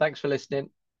 Thanks for listening,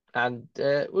 and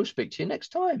we'll speak to you next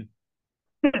time.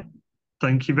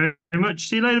 Thank you very much.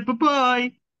 See you later.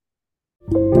 Bye-bye.